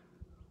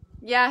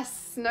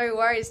 Yes, no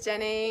worries,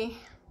 Jenny.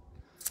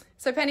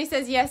 So Penny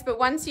says, yes, but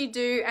once you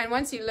do, and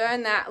once you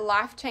learn that,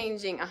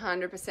 life-changing,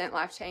 100%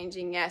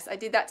 life-changing, yes. I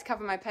did that to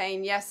cover my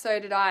pain. Yes, so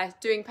did I.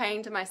 Doing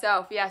pain to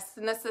myself, yes.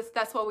 And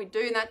that's what we do.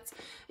 And that's,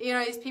 you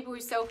know, these people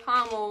who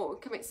self-harm or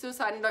commit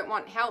suicide and don't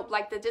want help,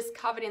 like they're just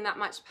covered in that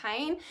much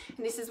pain.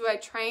 And this is where I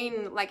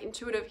train like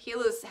intuitive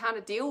healers how to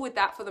deal with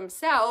that for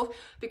themselves,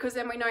 because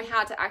then we know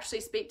how to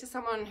actually speak to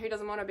someone who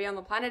doesn't want to be on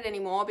the planet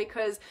anymore,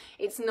 because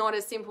it's not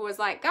as simple as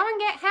like, go and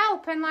get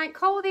help and like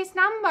call this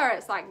number.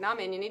 It's like, no,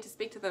 man, you need to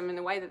speak to them in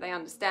the way that they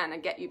understand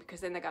and get you,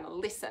 because then they're going to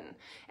listen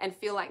and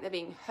feel like they're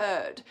being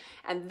heard.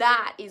 And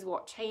that is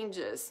what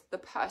changes the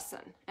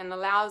person and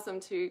allows them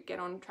to get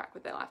on track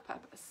with their life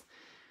purpose.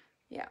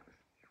 Yeah.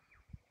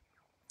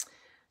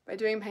 By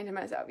doing pain to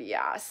myself,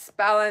 yes.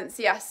 Balance,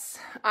 yes.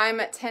 I'm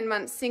at 10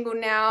 months single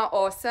now.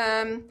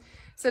 Awesome.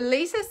 So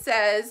Lisa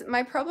says,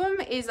 my problem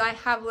is I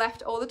have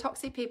left all the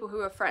toxic people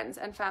who are friends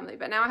and family,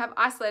 but now I have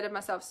isolated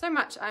myself so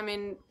much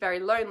I'm very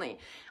lonely.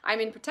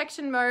 I'm in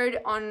protection mode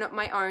on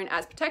my own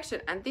as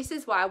protection. And this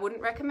is why I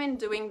wouldn't recommend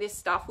doing this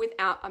stuff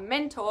without a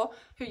mentor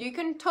who you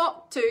can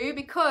talk to,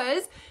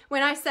 because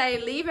when I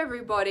say leave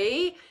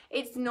everybody,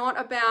 it's not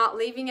about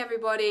leaving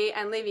everybody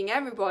and leaving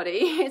everybody.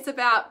 It's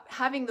about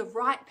having the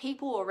right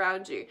people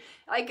around you.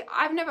 Like,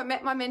 I've never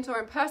met my mentor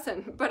in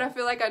person, but I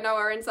feel like I know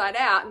her inside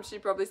out, and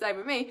she'd probably say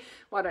with me,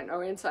 Well, I don't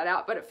know inside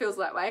out, but it feels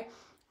that way.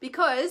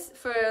 Because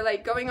for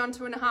like going on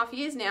 2.5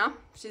 years now,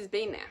 she's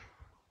been there.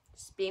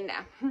 She's been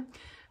there,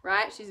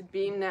 right? She's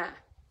been there.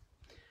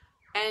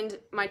 And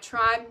my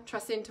tribe,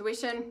 trust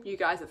intuition, you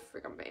guys have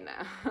freaking been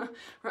there,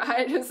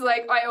 right? It's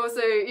like, I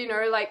also, you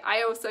know, like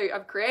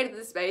I've created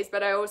the space,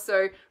 but I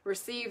also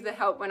receive the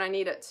help when I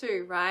need it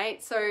too,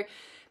 right? So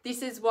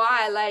this is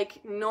why,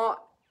 like,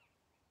 not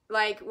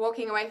like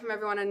walking away from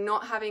everyone and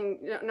not having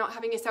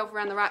yourself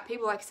around the right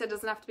people, like I said,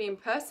 doesn't have to be in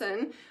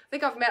person. I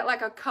think I've met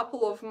like a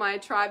couple of my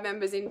tribe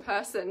members in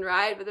person,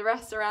 right? But the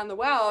rest around the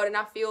world, and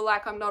I feel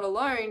like I'm not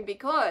alone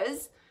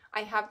because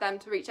I have them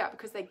to reach out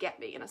because they get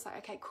me. And it's like,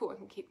 okay, cool, I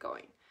can keep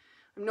going.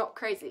 I'm not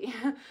crazy.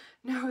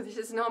 No, this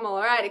is normal.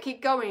 All right, I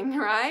keep going,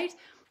 right?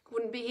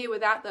 Wouldn't be here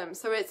without them.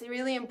 So it's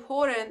really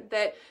important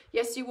that,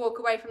 yes, you walk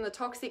away from the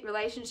toxic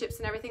relationships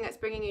and everything that's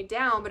bringing you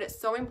down, but it's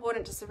so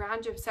important to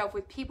surround yourself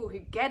with people who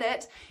get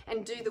it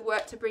and do the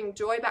work to bring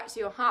joy back to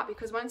your heart,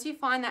 because once you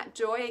find that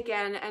joy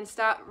again and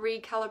start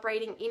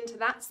recalibrating into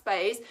that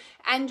space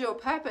and your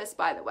purpose,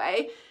 by the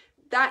way,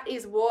 that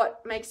is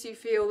what makes you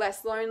feel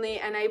less lonely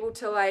and able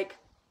to like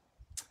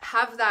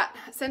have that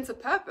sense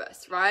of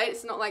purpose, right?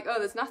 It's not like, oh,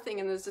 there's nothing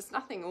and there's just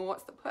nothing, or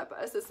what's the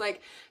purpose? It's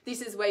like,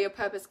 this is where your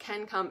purpose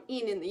can come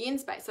in the in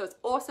space. So it's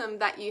awesome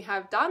that you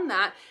have done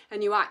that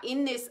and you are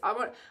in this, I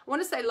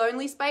want to say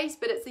lonely space,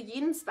 but it's a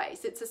yin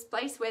space. It's a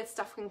space where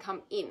stuff can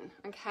come in,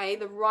 okay?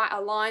 The right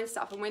aligned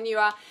stuff. And when you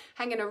are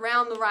hanging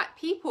around the right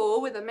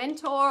people with a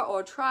mentor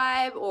or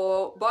tribe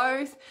or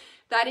both,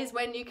 that is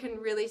when you can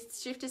really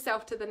shift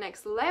yourself to the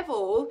next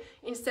level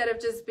instead of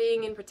just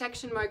being in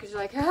protection mode because you're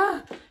like,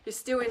 you're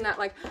still in that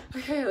like,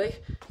 okay,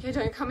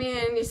 don't come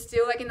in. You're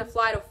still like in the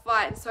flight or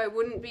fight. And so I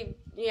wouldn't be,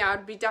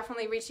 I'd be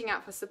definitely reaching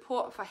out for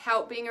support, for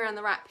help, being around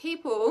the right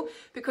people,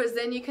 because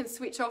then you can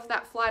switch off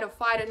that flight or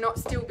fight and not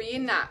still be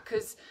in that,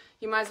 because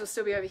you might as well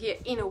still be over here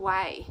in a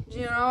way. Do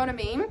you know what I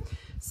mean?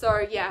 So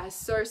yeah,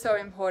 so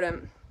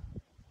important.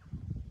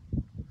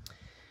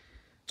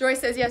 Joy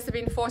says, yes, I've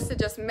been forced to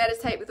just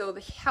meditate with all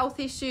the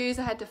health issues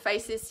I had to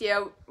face this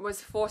year.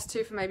 Was forced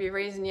to for maybe a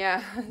reason.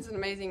 Yeah, it's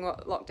amazing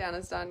what lockdown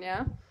has done,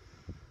 yeah.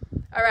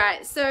 All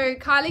right, so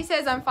Kylie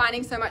says, I'm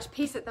finding so much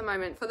peace at the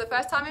moment. For the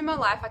first time in my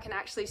life, I can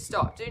actually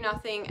stop, do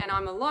nothing, and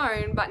I'm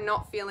alone, but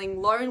not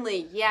feeling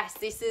lonely. Yes,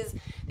 this is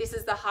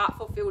the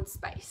heart-fulfilled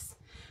space.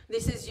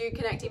 This is you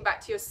connecting back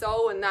to your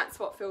soul, and that's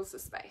what fills the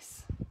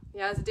space.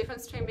 Yeah, there's a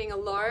difference between being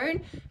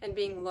alone and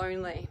being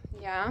lonely,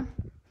 yeah.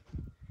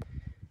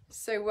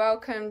 So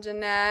welcome,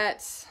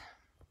 Jeanette.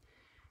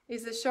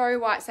 Is the show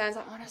White Sands?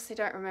 I honestly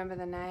don't remember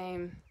the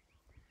name.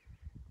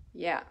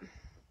 Yeah.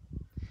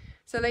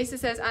 So Lisa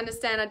says,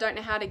 understand, I don't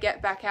know how to get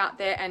back out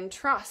there and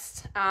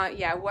trust.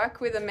 Yeah,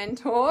 work with a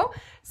mentor,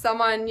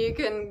 someone you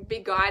can be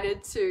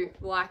guided to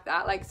like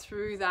that, like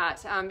through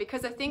that.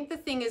 Because I think the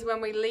thing is,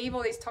 when we leave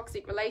all these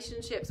toxic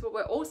relationships, what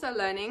we're also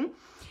learning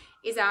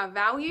is our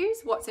values,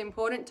 what's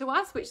important to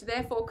us, which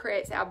therefore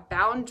creates our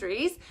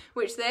boundaries,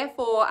 which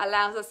therefore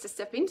allows us to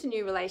step into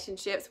new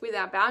relationships with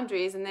our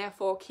boundaries and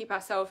therefore keep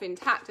ourselves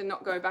intact and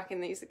not go back in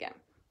these again.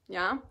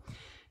 Yeah,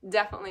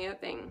 definitely a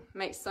thing.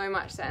 Makes so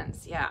much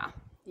sense.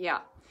 Yeah.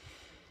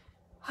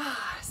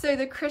 So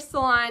the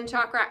crystalline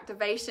chakra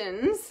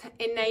activations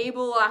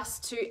enable us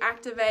to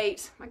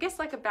activate, I guess,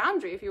 like a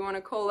boundary, if you want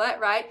to call it,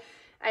 right?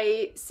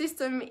 A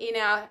system in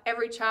our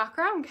every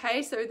chakra,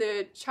 okay? So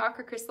the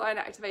chakra crystalline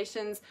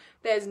activations,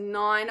 there's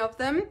 9 of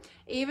them.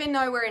 Even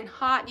though we're in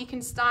heart, you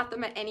can start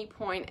them at any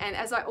point. And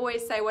as I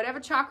always say, whatever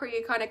chakra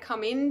you kind of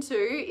come into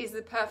is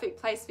the perfect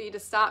place for you to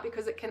start,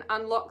 because it can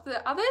unlock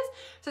the others.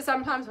 So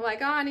sometimes we're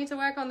like, oh, I need to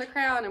work on the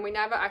crown, and we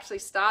never actually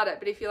start it.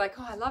 But if you're like,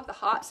 oh, I love the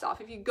heart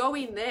stuff, if you go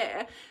in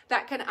there,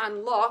 that can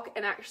unlock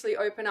and actually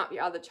open up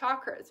your other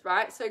chakras,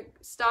 right? So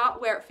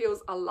start where it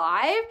feels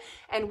alive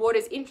and what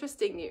is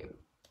interesting you.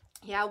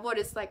 Yeah, what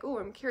is like, oh,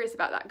 I'm curious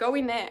about that. Go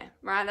in there,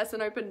 right? That's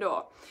an open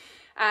door.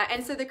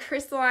 And so the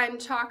crystalline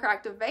chakra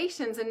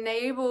activations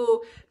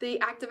enable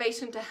the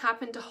activation to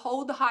happen to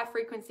hold the high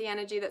frequency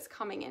energy that's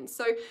coming in.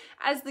 So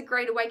as the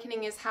Great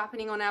Awakening is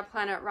happening on our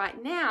planet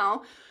right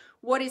now,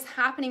 what is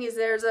happening is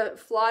there's a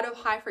flood of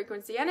high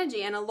frequency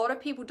energy, and a lot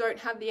of people don't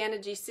have the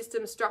energy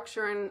system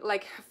structure and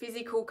like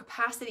physical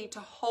capacity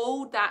to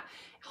hold that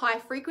high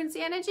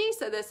frequency energy.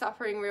 So they're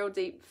suffering real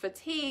deep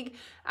fatigue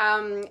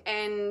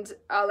and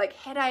like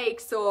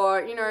headaches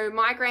or,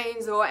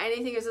 migraines or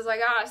anything. It's just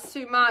like, it's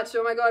too much.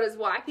 Oh my God, it's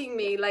wiping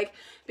me. Like,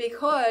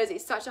 because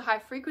it's such a high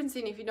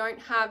frequency, and if you don't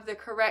have the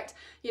correct,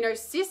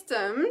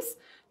 systems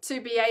to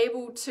be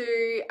able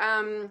to,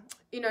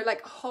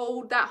 like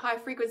hold that high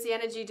frequency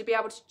energy, to be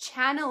able to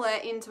channel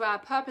it into our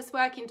purpose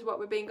work, into what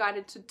we're being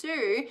guided to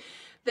do,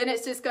 then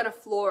it's just going to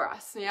floor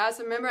us. Yeah.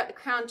 So remember at the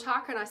crown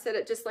chakra, and I said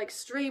it just like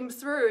streams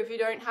through if you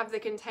don't have the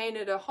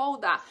container to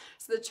hold that.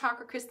 So the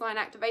chakra crystalline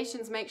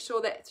activations make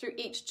sure that through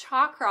each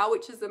chakra,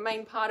 which is the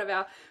main part of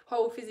our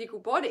whole physical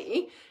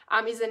body,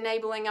 is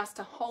enabling us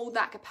to hold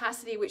that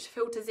capacity, which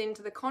filters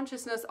into the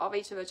consciousness of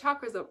each of the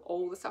chakras of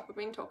all the stuff we've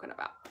been talking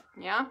about.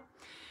 Yeah.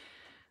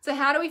 So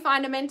how do we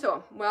find a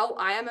mentor? Well,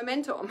 I am a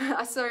mentor.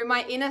 So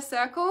my inner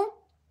circle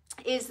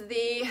is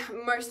the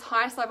most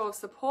highest level of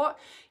support.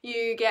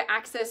 You get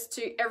access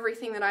to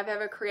everything that I've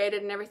ever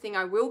created and everything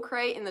I will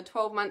create in the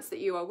 12 months that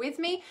you are with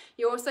me.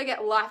 You also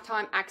get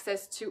lifetime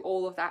access to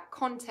all of that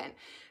content.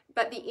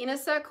 But the inner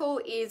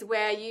circle is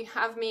where you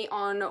have me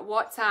on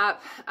WhatsApp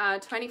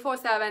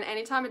 24/7,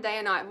 any time of day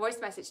or night, voice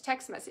message,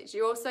 text message.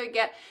 You also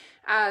get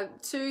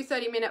 2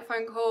 30-minute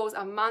phone calls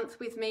a month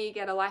with me. You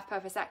get a life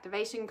purpose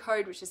activation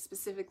code, which is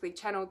specifically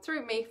channeled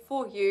through me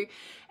for you.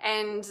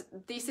 And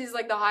this is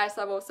like the highest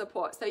level of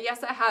support. So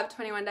yes, I have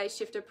 21-day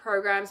shifter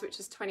programs, which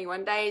is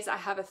 21 days. I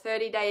have a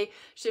 30-day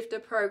shifter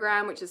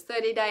program, which is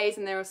 30 days,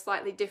 and they're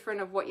slightly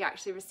different of what you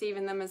actually receive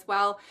in them as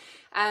well.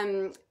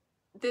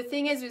 The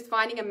thing is with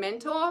finding a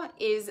mentor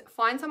is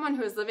find someone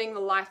who is living the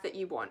life that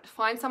you want.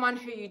 Find someone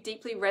who you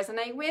deeply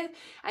resonate with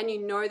and you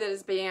know that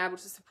is being able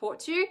to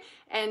support you,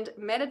 and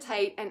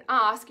meditate and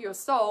ask your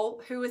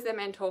soul, who is the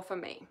mentor for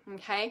me?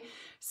 Okay,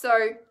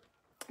 so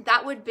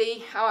that would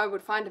be how I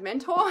would find a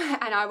mentor,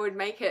 and I would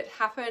make it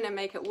happen and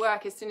make it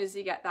work as soon as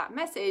you get that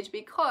message,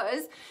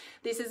 because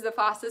this is the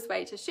fastest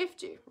way to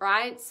shift you,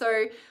 right?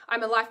 So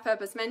I'm a life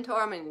purpose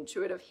mentor, I'm an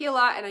intuitive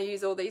healer, and I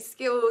use all these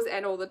skills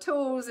and all the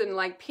tools and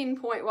like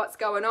pinpoint what's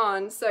going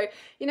on. So,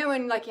 you know,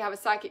 when like you have a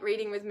psychic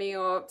reading with me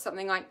or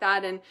something like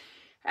that,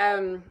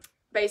 and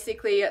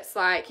basically it's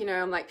like, you know,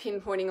 I'm like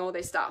pinpointing all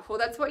this stuff. Well,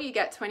 that's what you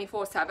get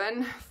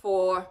 24/7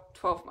 for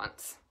 12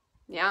 months.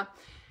 Yeah.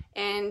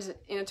 And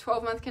in a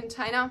 12-month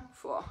container,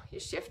 you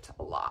shift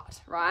a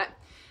lot, right?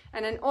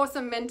 And an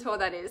awesome mentor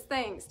that is.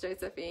 Thanks,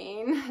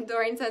 Josephine.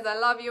 Doreen says, I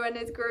love you and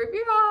this group.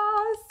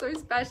 Yeah, so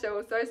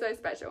special, so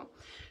special.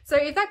 So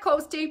if that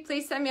calls to you,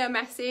 please send me a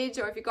message,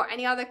 or if you've got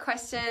any other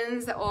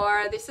questions,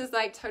 or this is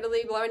like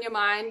totally blowing your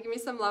mind, give me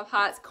some love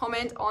hearts,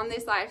 comment on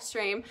this live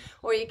stream,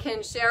 or you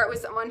can share it with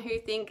someone who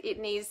think it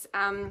needs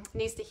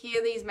to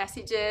hear these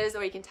messages,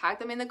 or you can tag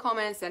them in the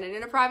comments, send it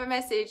in a private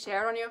message,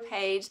 share it on your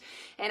page,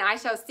 and I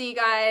shall see you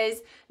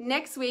guys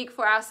next week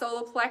for our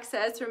solar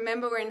plexus.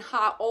 Remember, we're in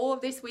heart all of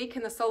this week,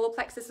 and the solar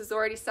plexus is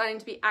already starting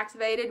to be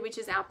activated, which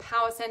is our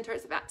power center.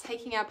 It's about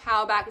taking our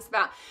power back. It's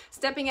about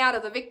stepping out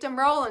of the victim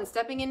role and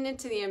stepping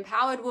into the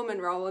empowered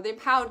woman role, or the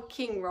empowered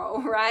king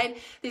role, right?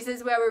 This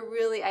is where we're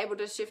really able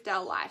to shift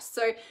our life.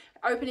 So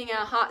opening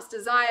our heart's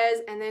desires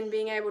and then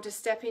being able to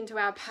step into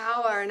our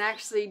power and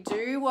actually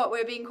do what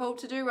we're being called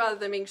to do, rather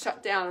than being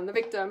shut down and the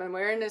victim and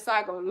we're in this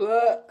cycle.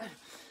 Ugh.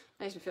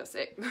 Makes me feel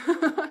sick.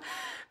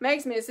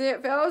 Makes me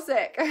feel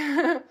sick.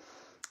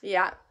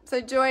 Yeah.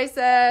 So Joy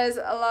says,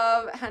 I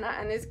love Hannah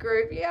and this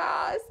group.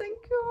 Yes, thank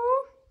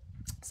you.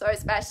 So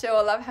special.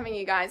 I love having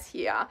you guys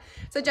here.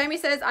 So Jamie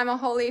says, I'm a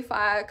holy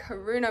fire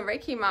Karuna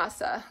Reiki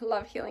master.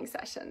 Love healing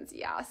sessions.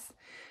 Yes.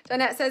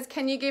 Jeanette says,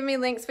 can you give me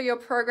links for your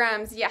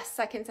programs? Yes,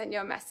 I can send you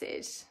a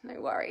message. No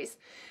worries.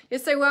 You're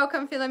so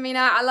welcome,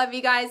 Philomena. I love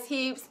you guys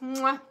heaps.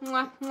 Mwah,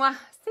 mwah, mwah.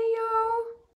 See you.